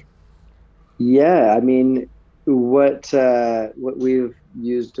specifically? Yeah, I mean, what we've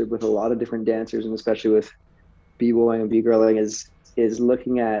used with a lot of different dancers, and especially with b-boying and b-girling, is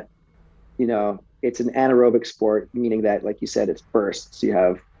looking at, it's an anaerobic sport, meaning that, like you said, it's bursts. You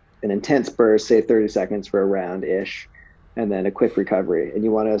have an intense burst, say 30 seconds for a round ish, and then a quick recovery. And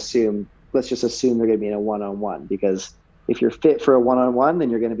you want to let's just assume they're going to be in a one-on-one, because if you're fit for a one-on-one, then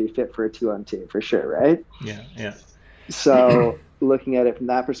you're going to be fit for a two-on-two for sure, right? Yeah, yeah. So looking at it from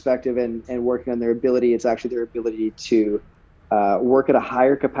that perspective and working on their ability, it's actually their ability to work at a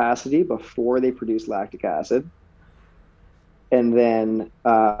higher capacity before they produce lactic acid, and then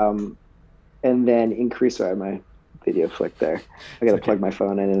increase. Sorry, my video flicked there. I got It's to okay. plug my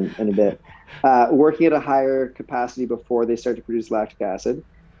phone in a bit. Working at a higher capacity before they start to produce lactic acid,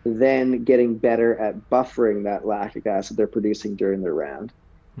 then getting better at buffering that lactic acid they're producing during their round,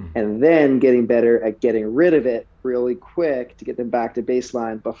 Hmm. and then getting better at getting rid of it really quick to get them back to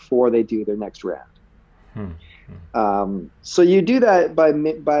baseline before they do their next round. Hmm. So you do that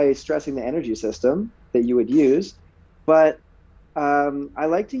by stressing the energy system that you would use, but I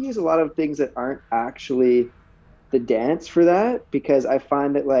like to use a lot of things that aren't actually the dance for that because I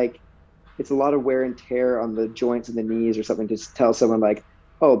find that like it's a lot of wear and tear on the joints and the knees or something to tell someone like,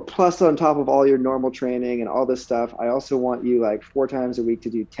 oh, plus on top of all your normal training and all this stuff, I also want you like 4 times a week to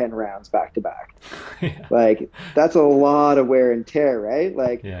do 10 rounds back to back. Yeah. Like that's a lot of wear and tear, right?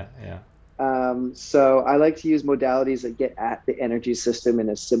 Like, Yeah. Yeah. so I like to use modalities that get at the energy system in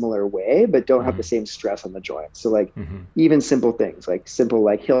a similar way, but don't have Mm-hmm. the same stress on the joints. So like Mm-hmm. even simple things like simple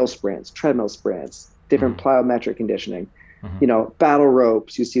like hill sprints, treadmill sprints, different Mm-hmm. plyometric conditioning, Mm-hmm. battle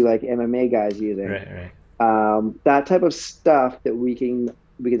ropes you see like MMA guys using. Right. Right. That type of stuff that we can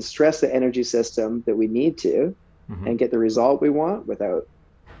stress the energy system that we need to Mm-hmm. and get the result we want without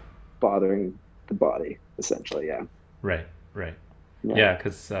bothering the body, essentially. Yeah. Right. Right. Yeah. Yeah,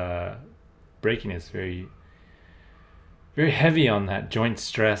 because breaking is very, very heavy on that joint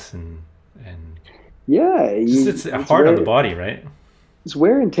stress and Yeah. just it's It's hard on the where body, right? it's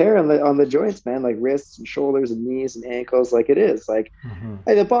wear and tear on the joints, man, like wrists and shoulders and knees and ankles, like it is. Like Mm-hmm.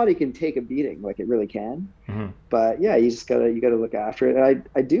 hey, the body can take a beating, like it really can. Mm-hmm. But yeah, you gotta look after it. And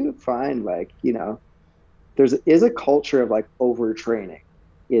I do find like, there's is a culture of like overtraining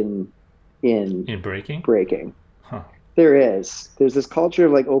in in In breaking? breaking. Huh. There's this culture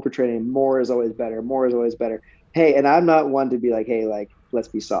of like overtraining. More is always better. More is always better. Hey, and I'm not one to be like, hey, like let's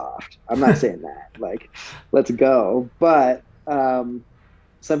be soft. I'm not saying that. Like, let's go. But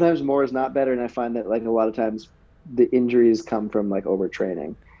sometimes more is not better, and I find that like a lot of times the injuries come from like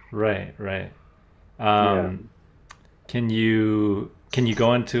overtraining. Right, right. Yeah. Um, can you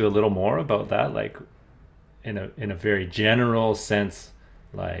go into a little more about that, like in a very general sense,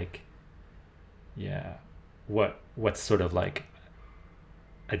 like yeah, what's sort of like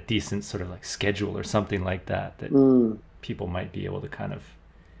a decent sort of like schedule or something like that that Mm, people might be able to kind of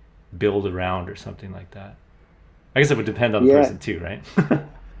build around or something like that. I guess it would depend on the yeah. person too, right?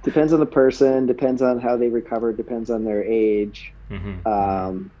 Depends on the person. Depends on how they recover. Depends on their age. Mm-hmm, mm-hmm.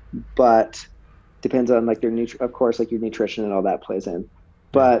 Um, but depends on like of course, like your nutrition and all that plays in. Yeah.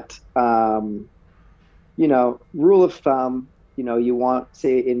 But rule of thumb, you want,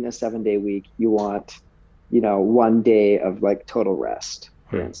 say in a 7-day week, you want, one day of like total rest,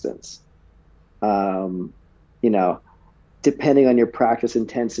 for Hmm. instance. Um, you know, Depending on your practice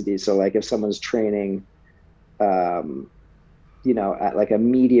intensity. So like if someone's training, um, at like a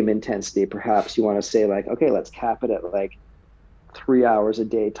medium intensity, perhaps you want to say like, okay, let's cap it at like 3 hours a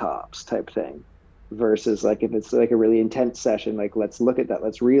day tops type thing. Versus like if it's like a really intense session, like let's look at that.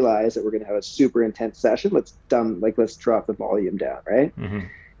 Let's realize that we're going to have a super intense session. Let's drop the volume down, right? Mm-hmm.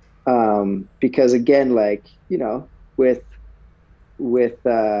 Because again, like with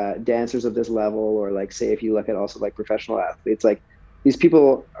dancers of this level, or like say if you look at also like professional athletes, like these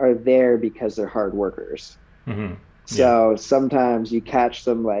people are there because they're hard workers. Mm-hmm. Yeah. So sometimes you catch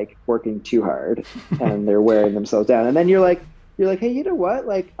them like working too hard and they're wearing themselves down. And then you're like, hey, you know what?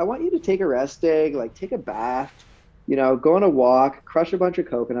 Like, I want you to take a rest day, like take a bath, go on a walk, crush a bunch of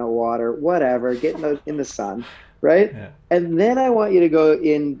coconut water, whatever, get in the sun, right? Yeah. And then I want you to go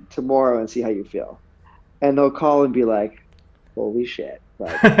in tomorrow and see how you feel. And they'll call and be like, holy shit,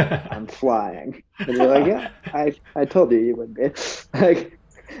 like I'm flying. And you're like, yeah, I told you would be. Like,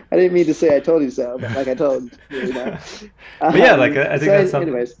 I didn't mean to say I told you so, but like I told you. But yeah, like I think that's something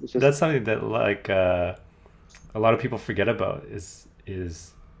anyways, it's just that's something that like a lot of people forget about is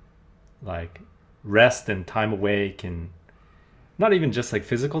like rest and time away can not even just like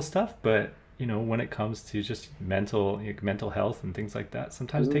physical stuff, but when it comes to just mental health and things like that,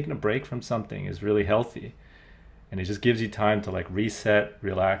 sometimes mhm, taking a break from something is really healthy, and it just gives you time to like reset,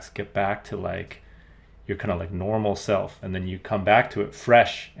 relax, get back to like your kind of like normal self, and then you come back to it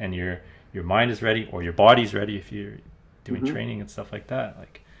fresh, and your mind is ready or your body's ready if you're doing mhm. training and stuff like that.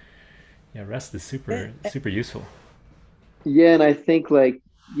 Like yeah, rest is super super useful. Yeah, and I think like,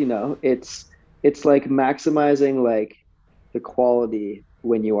 it's like maximizing like the quality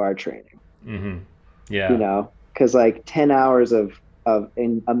when you are training, Mm-hmm. Yeah. because like 10 hours of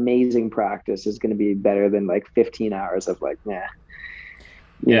amazing practice is going to be better than like 15 hours of like, nah,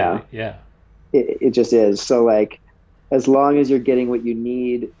 you Yeah. know, Yeah. it just is. So like as long as you're getting what you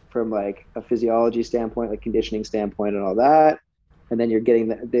need from like a physiology standpoint, like conditioning standpoint and all that, and then you're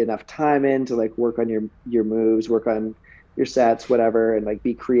getting enough time in to like work on your moves, work on your sets, whatever, and like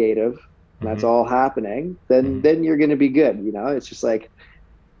be creative, and that's Mm-hmm. all happening, then Mm-hmm. then you're going to be good. It's just like,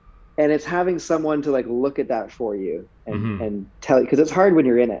 and it's having someone to like look at that for you and Mm-hmm. tell you, because it's hard when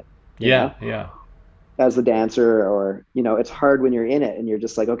you're in it, you Yeah. know Yeah. as the dancer, or it's hard when you're in it and you're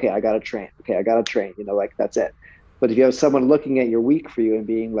just like, okay, I gotta train, okay, I gotta train, like that's it. But if you have someone looking at your week for you and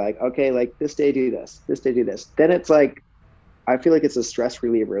being like, okay, like this day do this, this day do this, then it's like, I feel like it's a stress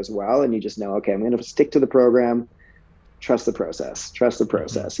reliever as well. And you just know, okay, I'm going to stick to the program, trust the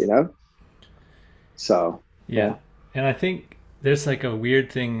process, you know? So, Yeah. yeah. And I think there's like a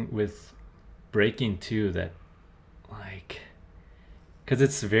weird thing with breaking too that like, because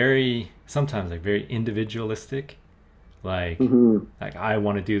it's very, sometimes like very individualistic. Like, Hmm. like I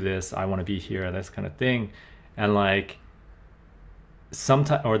want to do this, I want to be here, this kind of thing. And like,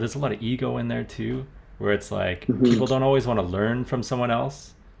 sometimes, or there's a lot of ego in there too, where it's like Hmm. people don't always want to learn from someone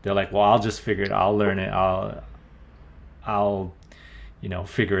else. They're like, well, I'll just figure it, I'll learn it, I'll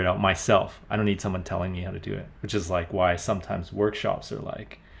figure it out myself. I don't need someone telling me how to do it, which is like why sometimes workshops are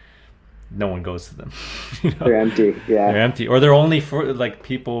like no one goes to them. you know They're empty. they're Yeah. empty, or they're only for like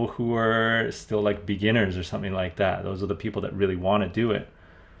people who are still like beginners or something like that. Those are the people that really want to do it.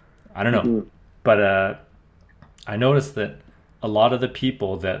 I don't know, Hmm. but I noticed that a lot of the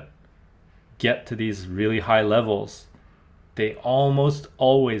people that get to these really high levels, they almost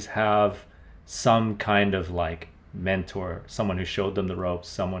always have some kind of like mentor, someone who showed them the ropes,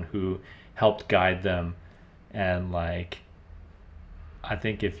 someone who helped guide them. And like, I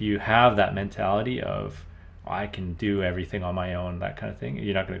think if you have that mentality of, I can do everything on my own, that kind of thing,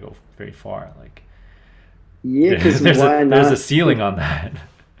 you're not going to go very far. Like, Yeah. Cause why there's a not? ceiling on that.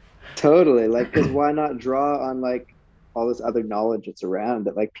 Totally. Like, cause why not draw on like all this other knowledge that's around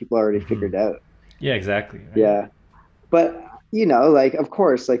that like people already hmm figured out? Yeah, exactly. Right. Yeah. But like of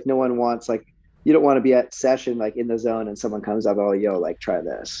course, like no one wants like you don't want to be at session like in the zone and someone comes up, oh yo, like try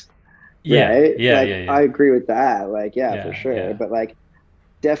this. Yeah, Right. yeah, Like yeah, yeah, I agree with that. Like, yeah, for yeah, sure. yeah, But like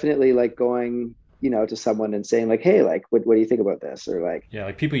definitely like going, to someone and saying like, hey, like what do you think about this? Or like, yeah.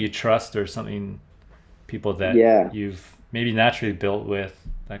 Like people you trust or something, people that yeah, you've maybe naturally built with,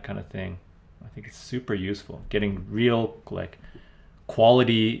 that kind of thing. I think it's super useful. Getting real like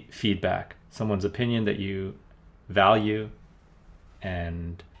quality feedback, someone's opinion that you value,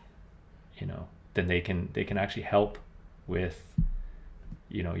 and then they can actually help with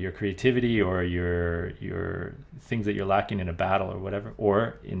your creativity or your things that you're lacking in a battle or whatever,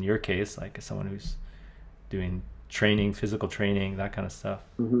 or in your case like someone who's doing training, physical training, that kind of stuff.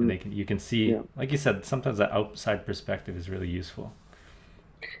 And hmm, you can see, yeah. like you said, sometimes that outside perspective is really useful.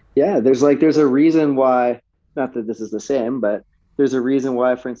 Yeah, there's a reason why, not that this is the same, but there's a reason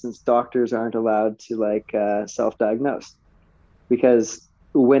why, for instance, doctors aren't allowed to like self-diagnose because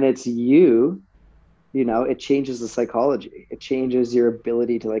when it's it changes the psychology. It changes your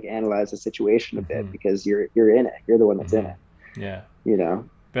ability to like analyze the situation a bit hmm because you're in it. You're the one that's in hmm it, yeah, you know.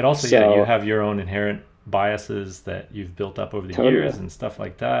 but also, yeah, you So have your own inherent biases that you've built up over the totally. years and stuff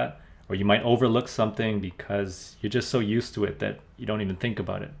like that. Or you might overlook something because you're just so used to it that you don't even think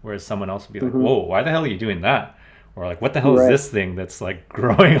about it. Whereas someone else would be like, Hmm. whoa, why the hell are you doing that? Or like, what the hell is Right. this thing that's like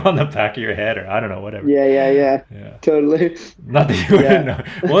growing on the back of your head? Or I don't know, whatever. Yeah, yeah, yeah. Yeah. Totally. Not that you wouldn't Yeah. know.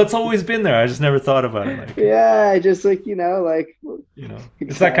 Well, it's always been there. I just never thought about it. Like, Yeah, just like, like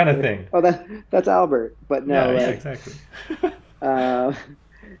it's that kind of exactly. thing. Oh, that's Albert. But no, Yeah, yeah, like exactly. uh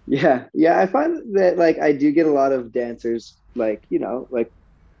yeah. Yeah, I find that like I do get a lot of dancers like, like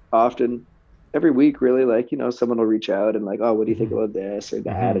often every week really like, someone will reach out and like, "Oh, what do you think hmm about this or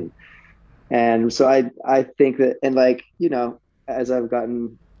that?" hmm And so I think that and like, as I've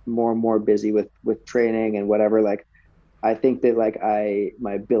gotten more and more busy with training and whatever, like I think that like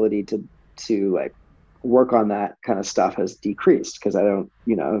my ability to like work on that kind of stuff has decreased because I don't,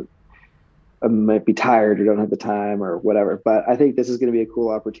 I might be tired or don't have the time or whatever. But I think this is going to be a cool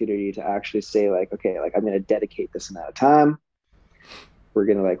opportunity to actually say like, okay, like I'm going to dedicate this amount of time. We're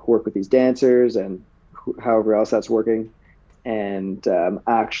going to like work with these dancers and however else that's working, and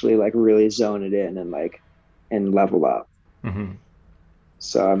actually like really zone it in and like and level up. hmm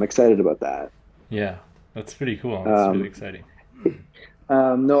So I'm excited about that. Yeah, that's pretty cool. That's really Um, exciting.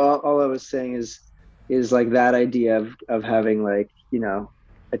 no, all I was saying is like that idea of having like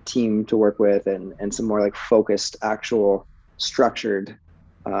a team to work with and some more like focused, actual, structured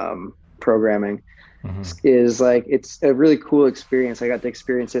programming hmm is like it's a really cool experience. I got to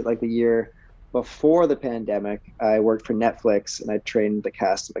experience it like the year before the pandemic. I worked for Netflix and I trained the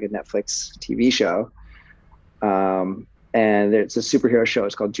cast of like a Netflix TV show. And it's a superhero show.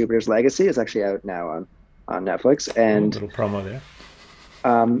 It's called Jupiter's Legacy. It's actually out now on Netflix. Oh, And little promo there.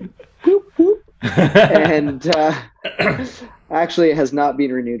 um, whoop, whoop. And actually it has not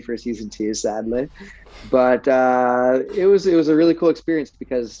been renewed for season two, sadly. But it was a really cool experience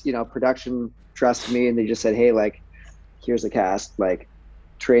because production trusted me and they just said, hey, like here's the cast, like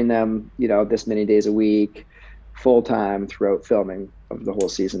train them, this many days a week, full time throughout filming of the whole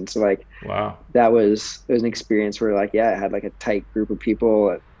season. So like Wow. it was an experience where like yeah, I had like a tight group of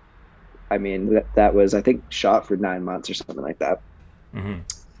people I mean, that was, I think, shot for 9 months or something like that. Hmm.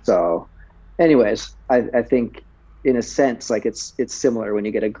 So, anyways, I think in a sense, like it's similar when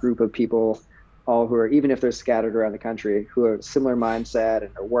you get a group of people, all who are, even if they're scattered around the country, who are similar mindset and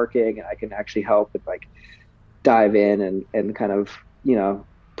are working, and I can actually help and like dive in and kind of, you know,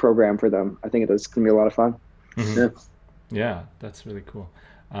 program for them. I think it's gonna be a lot of fun. Hmm. Yeah. Yeah, that's really cool.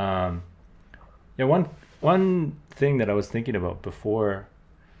 Um, yeah, one thing that I was thinking about before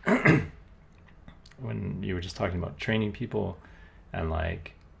when you were just talking about training people and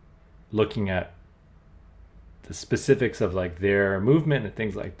like looking at the specifics of like their movement and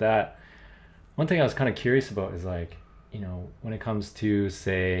things like that. One thing I was kind of curious about is like, when it comes to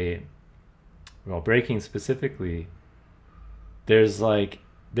say, well, breaking specifically, there's like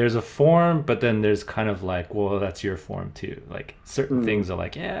there's a form, but then there's kind of like, well, that's your form too. Like certain Mm. things are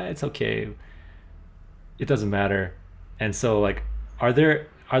like, yeah, it's okay, it doesn't matter. And so like, are there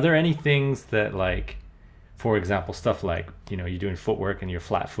any things that like, for example, stuff like, you're doing footwork and you're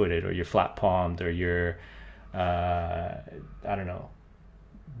flat footed or you're flat palmed or you're I don't know,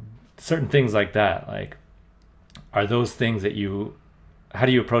 certain things like that. Like, are those things that how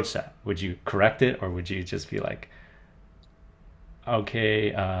do you approach that? Would you correct it or would you just be like,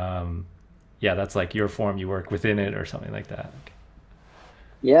 okay, yeah, that's like your form, you work within it or something like that?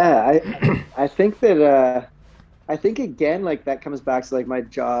 Yeah, I think that I think again, like that comes back to like my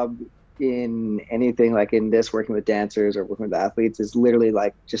job in anything like in this, working with dancers or working with athletes, is literally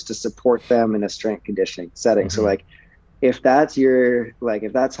like just to support them in a strength conditioning setting. So Mm-hmm. like if that's your, like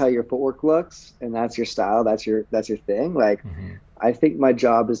if that's how your footwork looks and that's your style, that's your thing, like Mm-hmm. I think my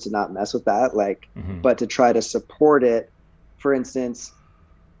job is to not mess with that, like, Mm-hmm. but to try to support it. For instance,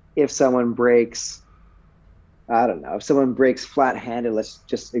 if someone breaks, I don't know, if someone breaks flat handed, let's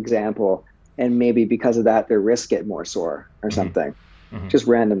just example, and maybe because of that their wrists get more sore or Mm-hmm. something, Mm-hmm. just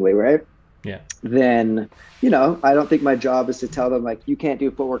randomly, right? Yeah. Then, I don't think my job is to tell them like you can't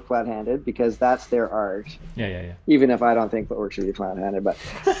do footwork flat handed, because that's their art. Yeah. Yeah. Even if I don't think footwork should be flat handed, but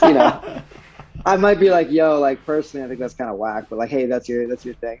you know, I might be like, yo, like personally, I think that's kind of whack, but like, hey, that's your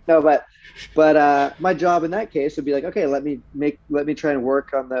thing. No, but my job in that case would be like, okay, let me try and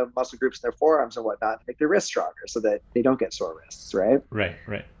work on the muscle groups in their forearms and whatnot to make their wrists stronger so that they don't get sore wrists, right? Right.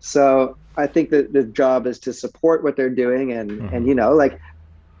 Right. So I think that the job is to support what they're doing, and Mm-hmm. like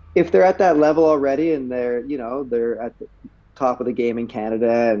if they're at that level already and they're at the top of the game in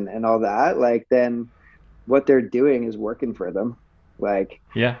Canada and all that, like then what they're doing is working for them. Like,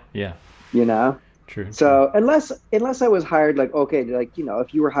 Yeah. Yeah. you know, True. True. so unless I was hired, like, okay, like,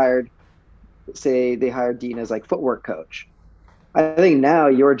 if you were hired, say they hired Dean as like footwork coach, I think now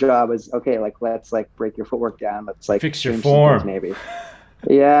your job is, okay, like let's like break your footwork down. Let's like Fix your change some things form. maybe.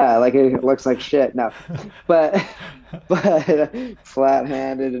 Yeah, like it looks like shit. No, but but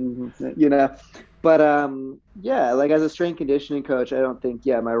flat-handed and but yeah, like as a strength conditioning coach, I don't think,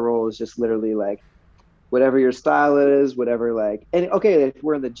 yeah, my role is just literally like whatever your style is, whatever, like, and okay, if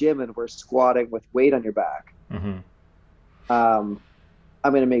we're in the gym and we're squatting with weight on your back, Mm-hmm. um,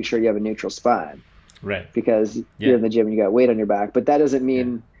 I'm going to make sure you have a neutral spine, Right. because you're Yeah. in the gym and you got weight on your back. But Yeah. that doesn't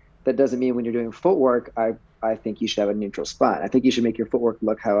mean when you're doing footwork, I think you should have a neutral spine. I think you should make your footwork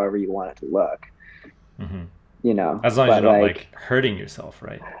look however you want it to look, Mm-hmm. you know. As long as you're But not like, like hurting yourself,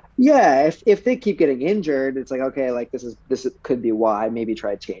 right? yeah, if they keep getting injured, it's like, okay, like could be why. Maybe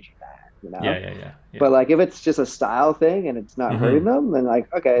try changing that. Yeah. Yeah. Yeah. Yeah. But like if it's just a style thing and it's not Mm-hmm. hurting them, then like,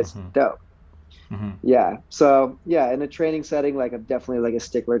 okay, it's Mm-hmm. dope. Mm-hmm. Yeah. So yeah, in a training setting, like I'm definitely like a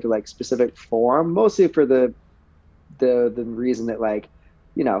stickler to like specific form, mostly for the reason that, like,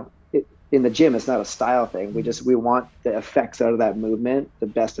 in the gym it's not a style thing. We want the effects out of that movement, the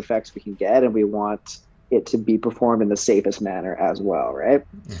best effects we can get, and we want it to be performed in the safest manner as well, right?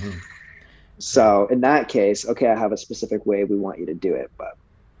 Mm-hmm. Yeah. So in that case, okay, I have a specific way we want you to do it, but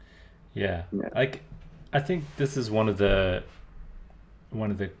Yeah. yeah. Like, I think this is one of the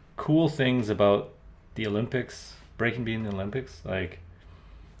cool things about the Olympics, breaking being the Olympics. Like,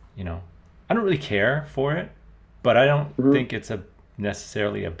 you know, I don't really care for it, but I don't Hmm. think it's a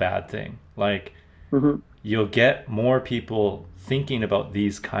necessarily a bad thing. Like, Hmm. you'll get more people thinking about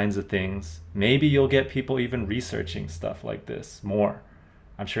these kinds of things. Maybe you'll get people even researching stuff like this more.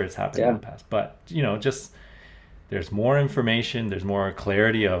 I'm sure it's happened in the Yeah. past, but just there's more information, there's more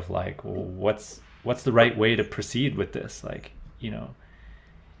clarity of like, well, what's the right way to proceed with this? Like,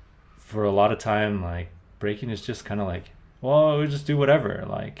 for a lot of time, like breaking is just kind of like, well, we just do whatever,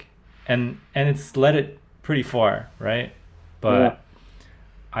 like, and it's led it pretty far, right? Yeah. But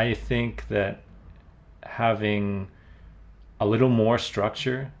I think that having a little more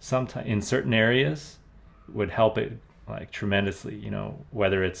structure sometimes in certain areas would help it like tremendously,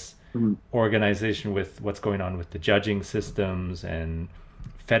 whether it's Mhm. organization with what's going on with the judging systems and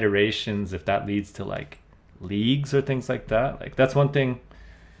federations, if that leads to like leagues or things like that. Like that's one thing.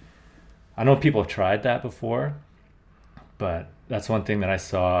 I know people have tried that before, but that's one thing that I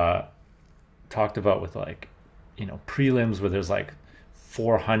saw talked about with like, prelims where there's like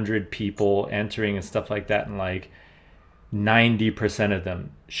 400 people entering and stuff like that, and like 90% of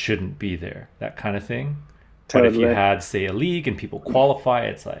them shouldn't be there, that kind of thing. But if you Totally. had, say, a league and people qualify,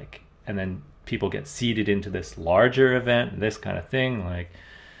 it's like, and then people get seeded into this larger event, this kind of thing, like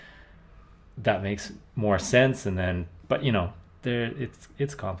that makes more sense. And then, but there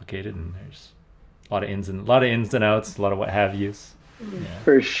it's complicated, and there's a lot of ins and outs, a lot of what have yous. Yeah.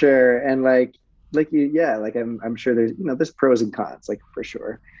 For sure. And like you, yeah, like I'm sure there's, there's pros and cons, like for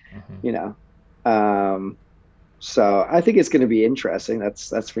sure, Hmm. you know. Um, so I think it's going to be interesting.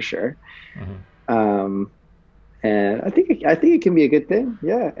 That's for sure. Hmm. Um, and I think it can be a good thing.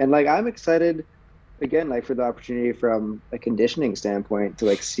 Yeah. And like I'm excited again, like for the opportunity from a conditioning standpoint to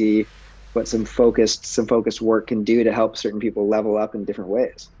like see what some focused work can do to help certain people level up in different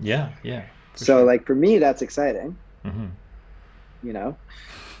ways. Yeah, yeah, for So sure. like for me, that's exciting, Hmm. you know.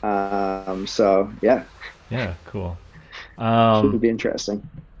 So yeah, Yeah, cool. should um be interesting.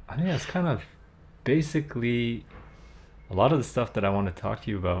 I think that's kind of basically a lot of the stuff that I want to talk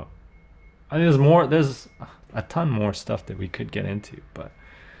to you about. I mean, there's a ton more stuff that we could get into, but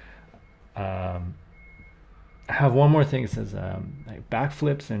um, I have one more thing. It says like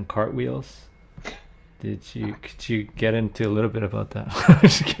backflips and cartwheels. Could you get into a little bit about that?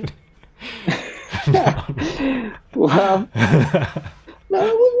 Just kidding. Well, No.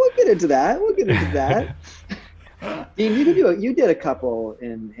 no, we'll get into that. We'll get into that. Dean, you did a couple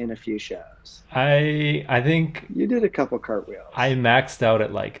in a few shows. I think You did a couple I cartwheels. maxed out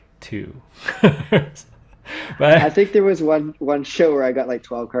at like two, I but think there was one show where I got like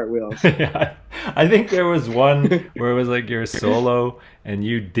 12 cartwheels. yeah, I think there was one where it was like your solo and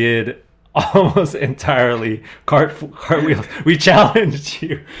you did almost entirely cartwheels. We challenged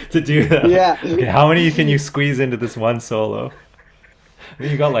you to do that. Yeah, Okay, how many can you squeeze into this one solo? I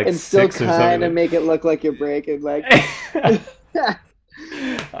think you got like and still six or something kind of make it look like you're breaking. Like, like. oh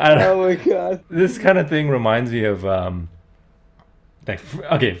I don't, my God. this kind of thing reminds me of like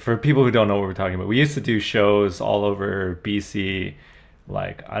okay, for people who don't know what we're talking about, we used to do shows all over BC.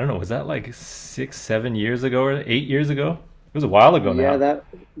 Like I don't know, was that like 6 7 years ago or 8 years ago? It was a while ago Yeah, now.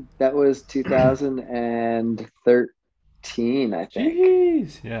 that was 2013, I think.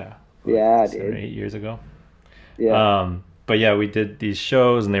 Jeez, yeah, what, Yeah, 7 or dude. 8 years ago. Yeah. But yeah, we did these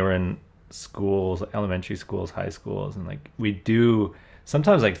shows, and they were in schools, elementary schools, high schools, and like we do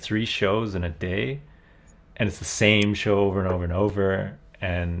sometimes like 3 shows in a day, and it's the same show over and over and over.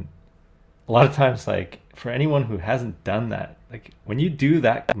 And a lot of times, like for anyone who hasn't done that, like when you do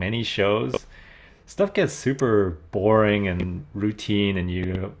that many shows, stuff gets super boring and routine, and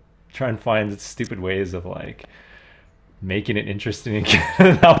you try and find stupid ways of like making it interesting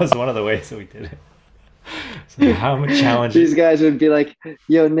again. That was one of the ways that we did it. So how much challenge? These guys would be like,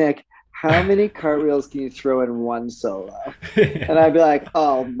 "Yo, Nick, how many cartwheels can you throw in one solo?" And I'd be like,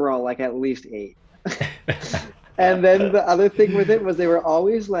 "Oh, bro, like at least eight." And then the other thing with it was they were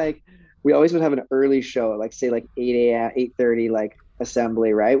always like, we always would have an early show, like say like 8 a.m., 8:30, like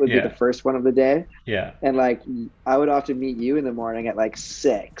assembly, right? Would be the Yeah, first one of the day. yeah, And like I would often meet you in the morning at like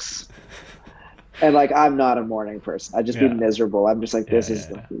 6. And like I'm not a morning person. I'd just be yeah, miserable. I'm just like, yeah, this is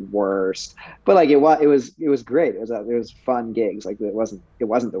the yeah, worst. But like it was great. It was fun gigs. Like it wasn't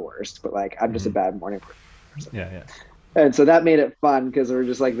the worst, but like I'm yeah. just a Hmm. bad morning person. Yeah, yeah, And so that made it fun because we are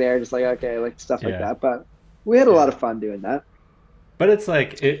just like there, just like okay, like stuff like yeah, that. But we had a lot yeah. of fun doing that. But it's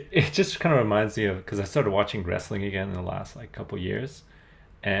like it just kind of reminds me of because I started watching wrestling again in the last like couple years,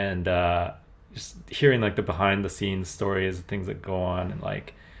 and just hearing like the behind the scenes stories, things that go on, and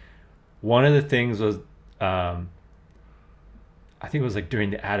like one of the things was um, I think it was like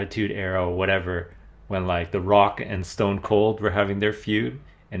during the Attitude Era or whatever, when like The Rock and Stone Cold were having their feud,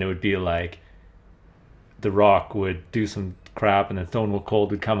 and it would be like The Rock would do some crap, and then Stone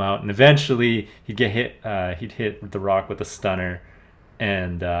Cold would come out, and eventually he'd get hit. He'd hit The Rock with a stunner,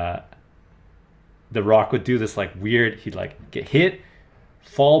 and The Rock would do this like weird. He'd like get hit,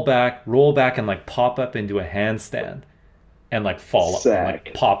 fall back, roll back, and like pop up into a handstand, and like fall and like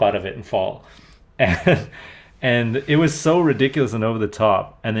Sick. pop out of it and fall, and and it was so ridiculous and over the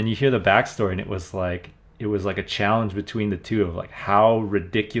top. And then you hear the backstory, and it was like a challenge between the two of like how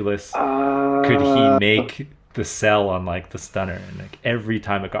ridiculous could he Uh, make the sell on like the stunner, and like every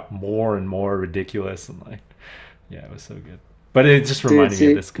time it got more and more ridiculous, and like yeah, it was so good. But it just Dude, reminded me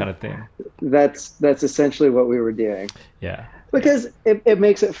of see, this kind of thing. that's essentially what we were doing Yeah. because it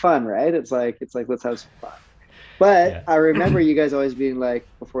makes it fun, right? It's like let's have some fun. But Yeah. I remember you guys always being like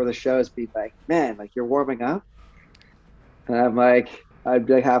before the shows, being like, "Man, like you're warming up," and I'm like, I'd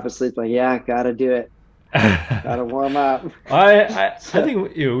be like half asleep, like, "Yeah, gotta do it, gotta warm up." I So,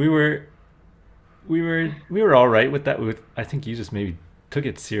 think we were all right with that. With I think you just maybe took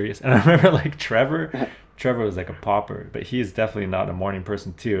it serious. And I remember like Trevor was like a popper, but he is definitely not a morning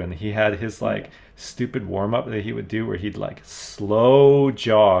person too. And he had his like stupid warm up that he would do where he'd like slow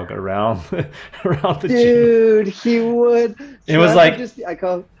jog around around the gym. dude, he would. It was Trev would like just. I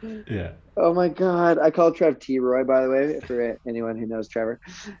call. yeah. Oh my God, I call Trev T. Roy, by the way, for anyone who knows Trevor.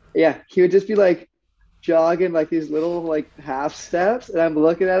 Yeah, he would just be like jogging like these little like half steps, and I'm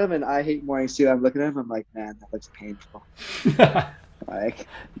looking at him, and I hate mornings too. I'm looking at him, I'm like, man, that looks painful. Like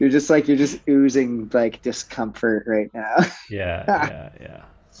you're just oozing like discomfort right now. Yeah, yeah, yeah.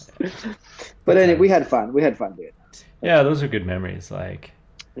 But Good anyway, we times. had fun. We had fun doing that. Yeah, those are good memories. Like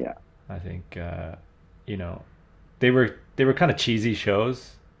Yeah, I think you know, they were kind of cheesy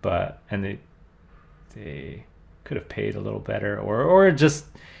shows, but and they could have paid a little better, or just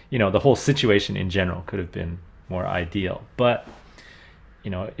the whole situation in general could have been more ideal. But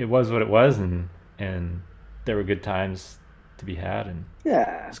it was what it was, and there were good times to be had, and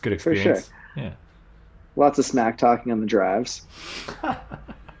yeah, it's a good for sure. experience. Yeah. Lots of smack talking on the drives.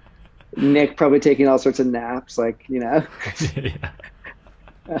 Nick probably taking all sorts of naps, like Yeah.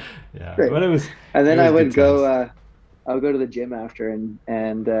 Yeah, great. but it was And it then was good times. I would go to the gym after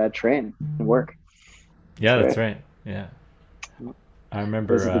and train and work. Yeah, That's that's right. right. Yeah, I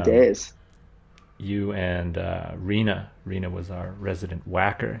Those remember are the days. you and Rena was our resident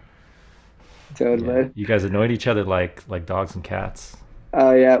whacker. Yeah, Totally. you guys annoyed each other like dogs and cats.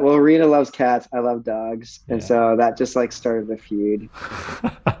 Oh yeah. Well, Rena loves cats. I love dogs, and Yeah. so that just like started the feud.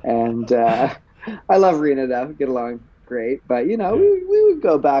 And I love Rena though. We get along great, but Yeah. we would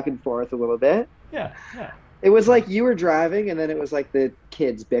go back and forth a little bit. Yeah. Yeah. It was like you were driving, and then it was like the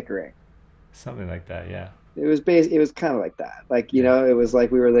kids bickering. Something like that. Yeah. It was kind of like that. Like Yeah. it was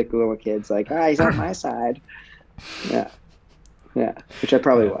like we were like little kids. Like he's on my side. Yeah, yeah. Which I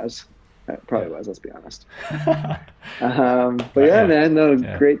probably Yeah. was. I Yeah. probably was. Let's be honest. But But yeah, yeah. man, no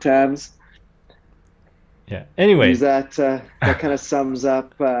Yeah. great times. Yeah. Use Anyway, that kind of sums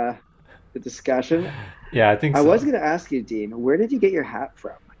up the discussion. yeah, I think I was so. going to ask you, Dean, where did you get your hat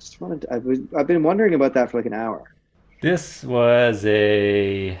from? I've been wondering about that for like an hour. This was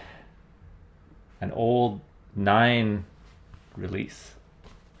a an old nine release.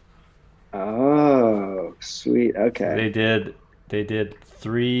 Oh, sweet. So Okay. they did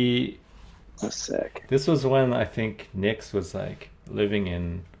three. That's sick. This was when I think Nix was like living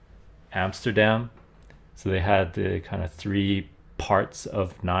in Amsterdam. So they had the kind of three parts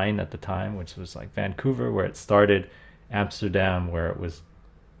of nine at the time, which was like Vancouver, where it started, Amsterdam, where it was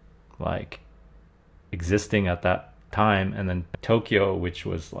like existing at that time, and then Tokyo, which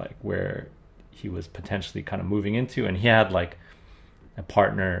was like where he was potentially kind of moving into. And he had like a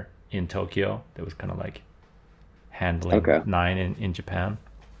partner in Tokyo that was kind of like handling Okay. nine in Japan.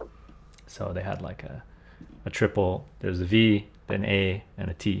 So they had like a triple. There's a V, then A, and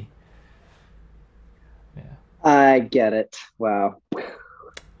a T. Yeah, I get it. Wow.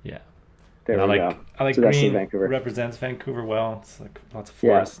 yeah. And There I we like go. I like So that's the green. Vancouver. Represents Vancouver well. It's like lots of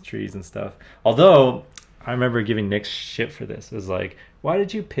Yeah. forests, trees, and stuff. Although I remember giving Nick shit for this. It was like, why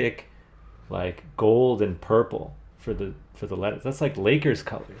did you pick like gold and purple for the letters? That's like Lakers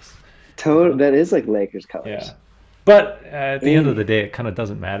colors. You Total. know? That is like Lakers Yeah. colors. But at the end of Eh. the day, it kind of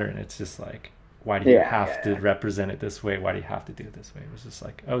doesn't matter, and it's just like, why do you Yeah, have to yeah, represent it this way? Why do you have to do it this way? It was just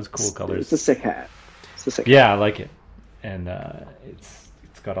like, oh, it was cool It's a colors. sick hat. It's a sick hat. Yeah, I like it, and it's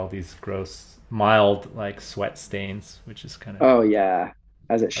got all these gross, mild like sweat stains, which is kind of Oh yeah,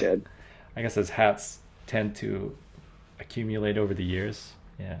 as it like, should. I guess as hats tend to accumulate over the years.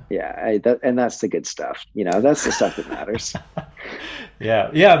 Yeah. Yeah, and that's the good stuff. That's the stuff that matters.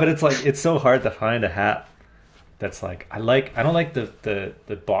 Yeah, yeah, but it's like it's so hard to find a hat that's like I don't like the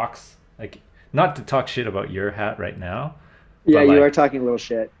box, like, not to talk shit about your hat right now, Yeah, but you are like, talking a little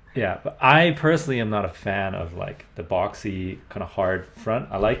shit. yeah, but I personally am not a fan of like the boxy kind of hard front.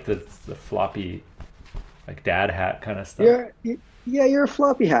 I like the floppy like dad hat kind of stuff. Yeah, you're a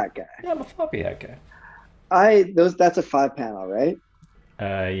floppy hat guy. Yeah, I'm a floppy hat guy. That's a 5 panel, right?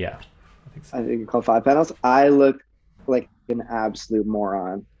 Yeah, I think so. I think you call 5 panels. I look like an absolute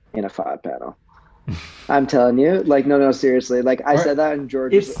moron in a 5 panel. I'm telling you, like, no, seriously. Like I Or said that in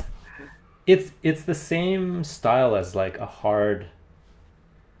George's. it's it's the same style as like a hard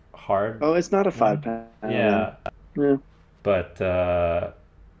Oh, it's not a five one. panel then. Yeah, Yeah. but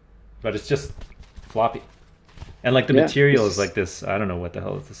it's just floppy. And like the Yeah, material this is like is this. I don't know what the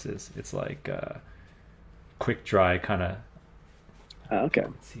hell this is. It's like quick dry kind of. okay.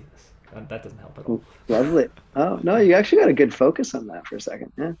 Let's see this. That doesn't help at all. Lovely. Oh no, you actually got a good focus on that for a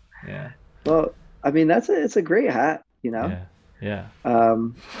second. Yeah. Yeah, Well, I mean, it's a great hat, you know. yeah, yeah.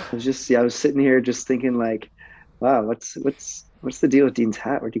 I was sitting here just thinking like, wow, what's the deal with Dean's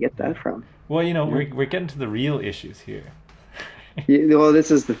hat? Where'd you get Yeah. that from? Well, you know, You know? we're getting to the real issues here. Well,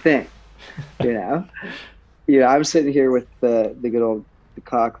 this is the thing, you know. I'm sitting here with the good old the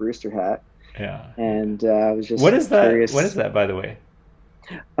cock rooster hat, Yeah. and I was What just is that? What is curious. that, by the way?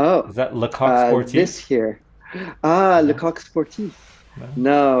 Oh, Is that Le Coq Sportif? this here, Le No, Coq Sportif. no.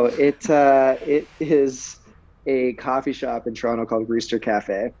 No, it is a coffee shop in Toronto called Rooster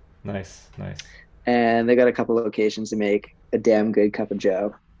Cafe, Nice, nice. and they got a couple of locations to make a damn good cup of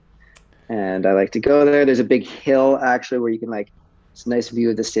Joe. And I like to go there. There's a big hill actually where you can like it's a nice view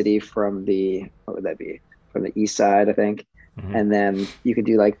of the city from the what would that be? From the east side, I think. Hmm. And then you can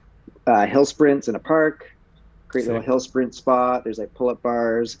do like hill sprints in a park, great little Sick. hill sprint spot. There's like pull-up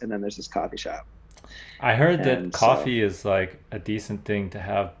bars, and then there's this coffee shop. I heard that And so coffee is like a decent thing to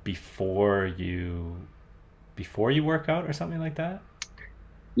have before you work out or something like that.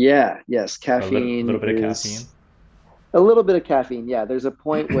 yeah, yes, A little caffeine bit of caffeine. is a little bit of caffeine. Yeah, there's a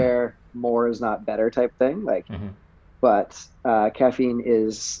point where more is not better type thing. Like, Hmm. but caffeine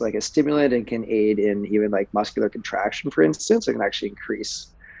is like a stimulant and can aid in even like muscular contraction, for instance. It can actually increase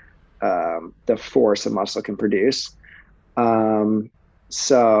the force a muscle can produce. Um,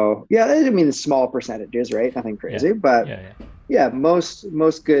 so yeah, I mean, it's small percentages, right? Nothing Yeah, crazy, but yeah, yeah. yeah, most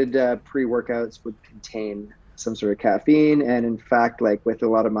good pre-workouts would contain some sort of caffeine. And in fact, like with a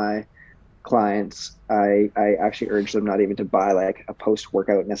lot of my clients, I actually urge them not even to buy like a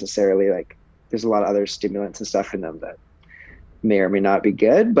post-workout necessarily. Like there's a lot of other stimulants and stuff in them that may or may not be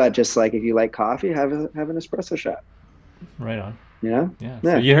good, but just like if you like coffee, have an espresso shot, Right on. you know? Yeah. So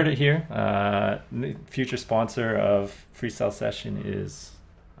Yeah. you heard it here. The future sponsor of Freestyle Session is,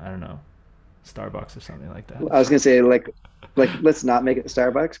 I don't know, Starbucks or something like that. I was gonna say like let's not make it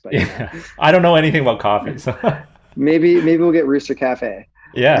Starbucks, but you know, Yeah. I don't know anything about coffee, so maybe we'll get Rooster Cafe.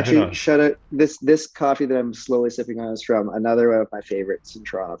 yeah, who Actually, knows? shout out this coffee that I'm slowly sipping on is from another one of my favorites in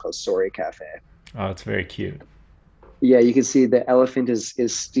Toronto called Sorry Cafe. Oh, it's very cute. Yeah, you can see the elephant is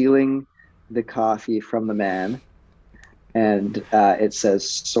stealing the coffee from the man, and it says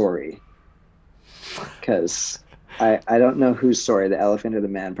sorry because I don't know who's sorry, the elephant or the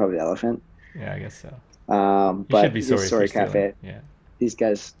man, probably the elephant. Yeah, I guess so. You should But be this sorry for Sorry stealing. Cafe, Yeah. these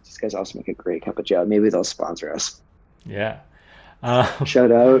guys also make a great cup of joe. Maybe they'll sponsor us. Yeah. Um,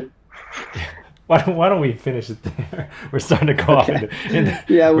 Shout out. why don't we finish it there? We're starting to go off Okay. into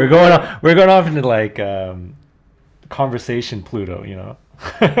Yeah, we're going off into like conversation Pluto, you know,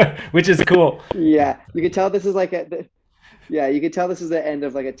 which is cool. yeah. You could tell this is like yeah, you could tell this is the end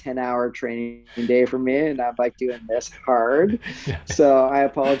of like a 10-hour training day for me, and I'm like doing this hard. Yeah. So I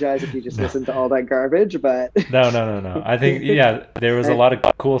apologize if you just No, listen to all that garbage, but no, no, no, no. I think yeah, there was a I, lot of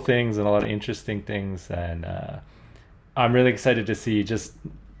cool things and a lot of interesting things, and I'm really excited to see just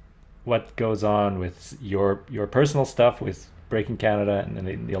what goes on with your personal stuff with Breaking Canada and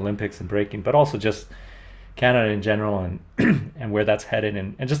then the Olympics and breaking, but also just Canada in general and and where that's headed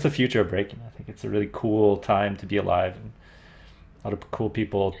and just the future of breaking. I think it's a really cool time to be alive and a lot of cool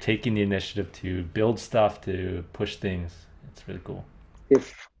people taking the initiative to build stuff to push things. It's really cool.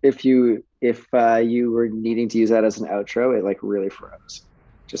 if you were needing to use that as an outro, it like really froze.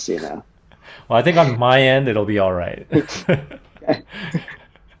 Just so you know. Well, I think on my end it'll be all right.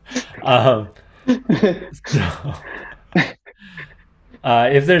 um, so,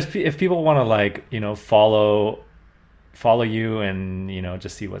 if people want to like follow you and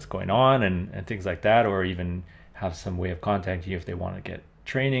just see what's going on and things like that, or even have some way of contacting you if they want to get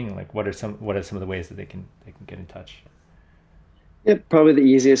training, like what are some of the ways that they can get in touch? Yeah, probably the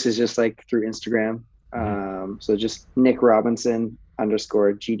easiest is just like through Instagram. Hmm. So just Nick Robinson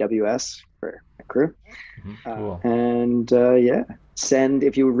 _ GWS for my crew. Hmm. Cool. And yeah,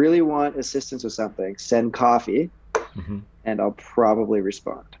 if you really want assistance with something, send coffee Hmm. and I'll probably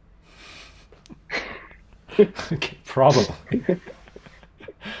respond. Okay, probably.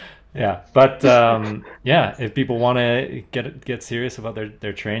 Yeah, but yeah, if people want to get serious about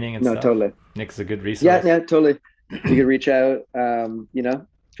their training and No, stuff, totally. Nick's a good Yeah, resource. yeah, totally. You can reach out.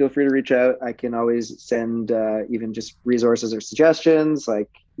 Feel free to reach out. I can always send even just resources or suggestions. Like,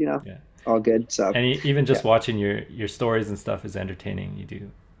 Yeah, all good. So and even yeah. just watching your stories and stuff is entertaining. You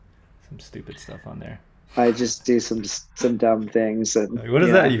do some stupid stuff on there. I just do some dumb things. And What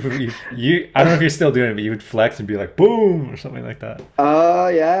is that? You I don't know if you're still doing it, but you would flex and be like, boom, or something like that. Oh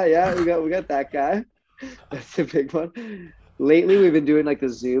yeah, we got that guy. That's the big one. Lately, we've been doing like the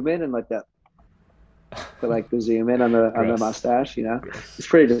zoom in and like that, the zoom in on the Gross. mustache. Gross. It's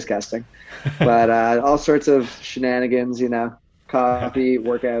pretty disgusting. But all sorts of shenanigans. Coffee,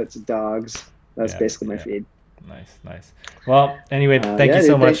 workouts, dogs. That's Yeah, basically my yeah. feed. Nice. Well, anyway, thank Yeah, you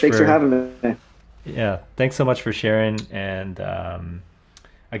so dude, much thanks for having me. Yeah, thanks so much for sharing. And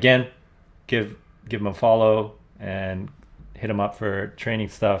again, give him a follow and hit him up for training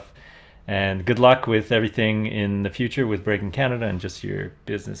stuff. And good luck with everything in the future with Breaking Canada and just your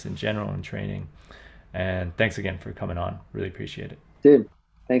business in general and training. And thanks again for coming on. Really appreciate it. Dude,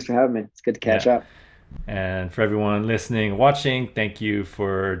 thanks for having me. It's good to catch up. And for everyone listening, watching, thank you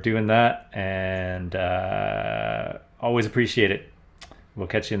for doing that. And always appreciate it. We'll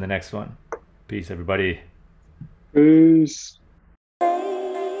catch you in the next one. Peace, everybody. Peace.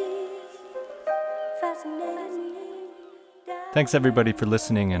 Thanks, everybody, for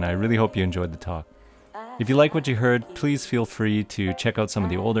listening, and I really hope you enjoyed the talk. If you like what you heard, please feel free to check out some of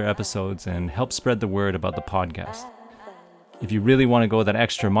the older episodes and help spread the word about the podcast. If you really want to go that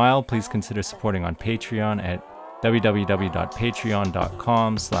extra mile, please consider supporting on Patreon at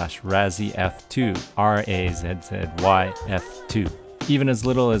www.patreon.com/RazzyF2, RAZZYF2. Even as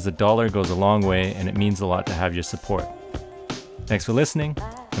little as $1 goes a long way, and it means a lot to have your support. Thanks for listening,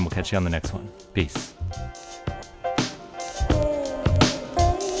 and we'll catch you on the next one. Peace.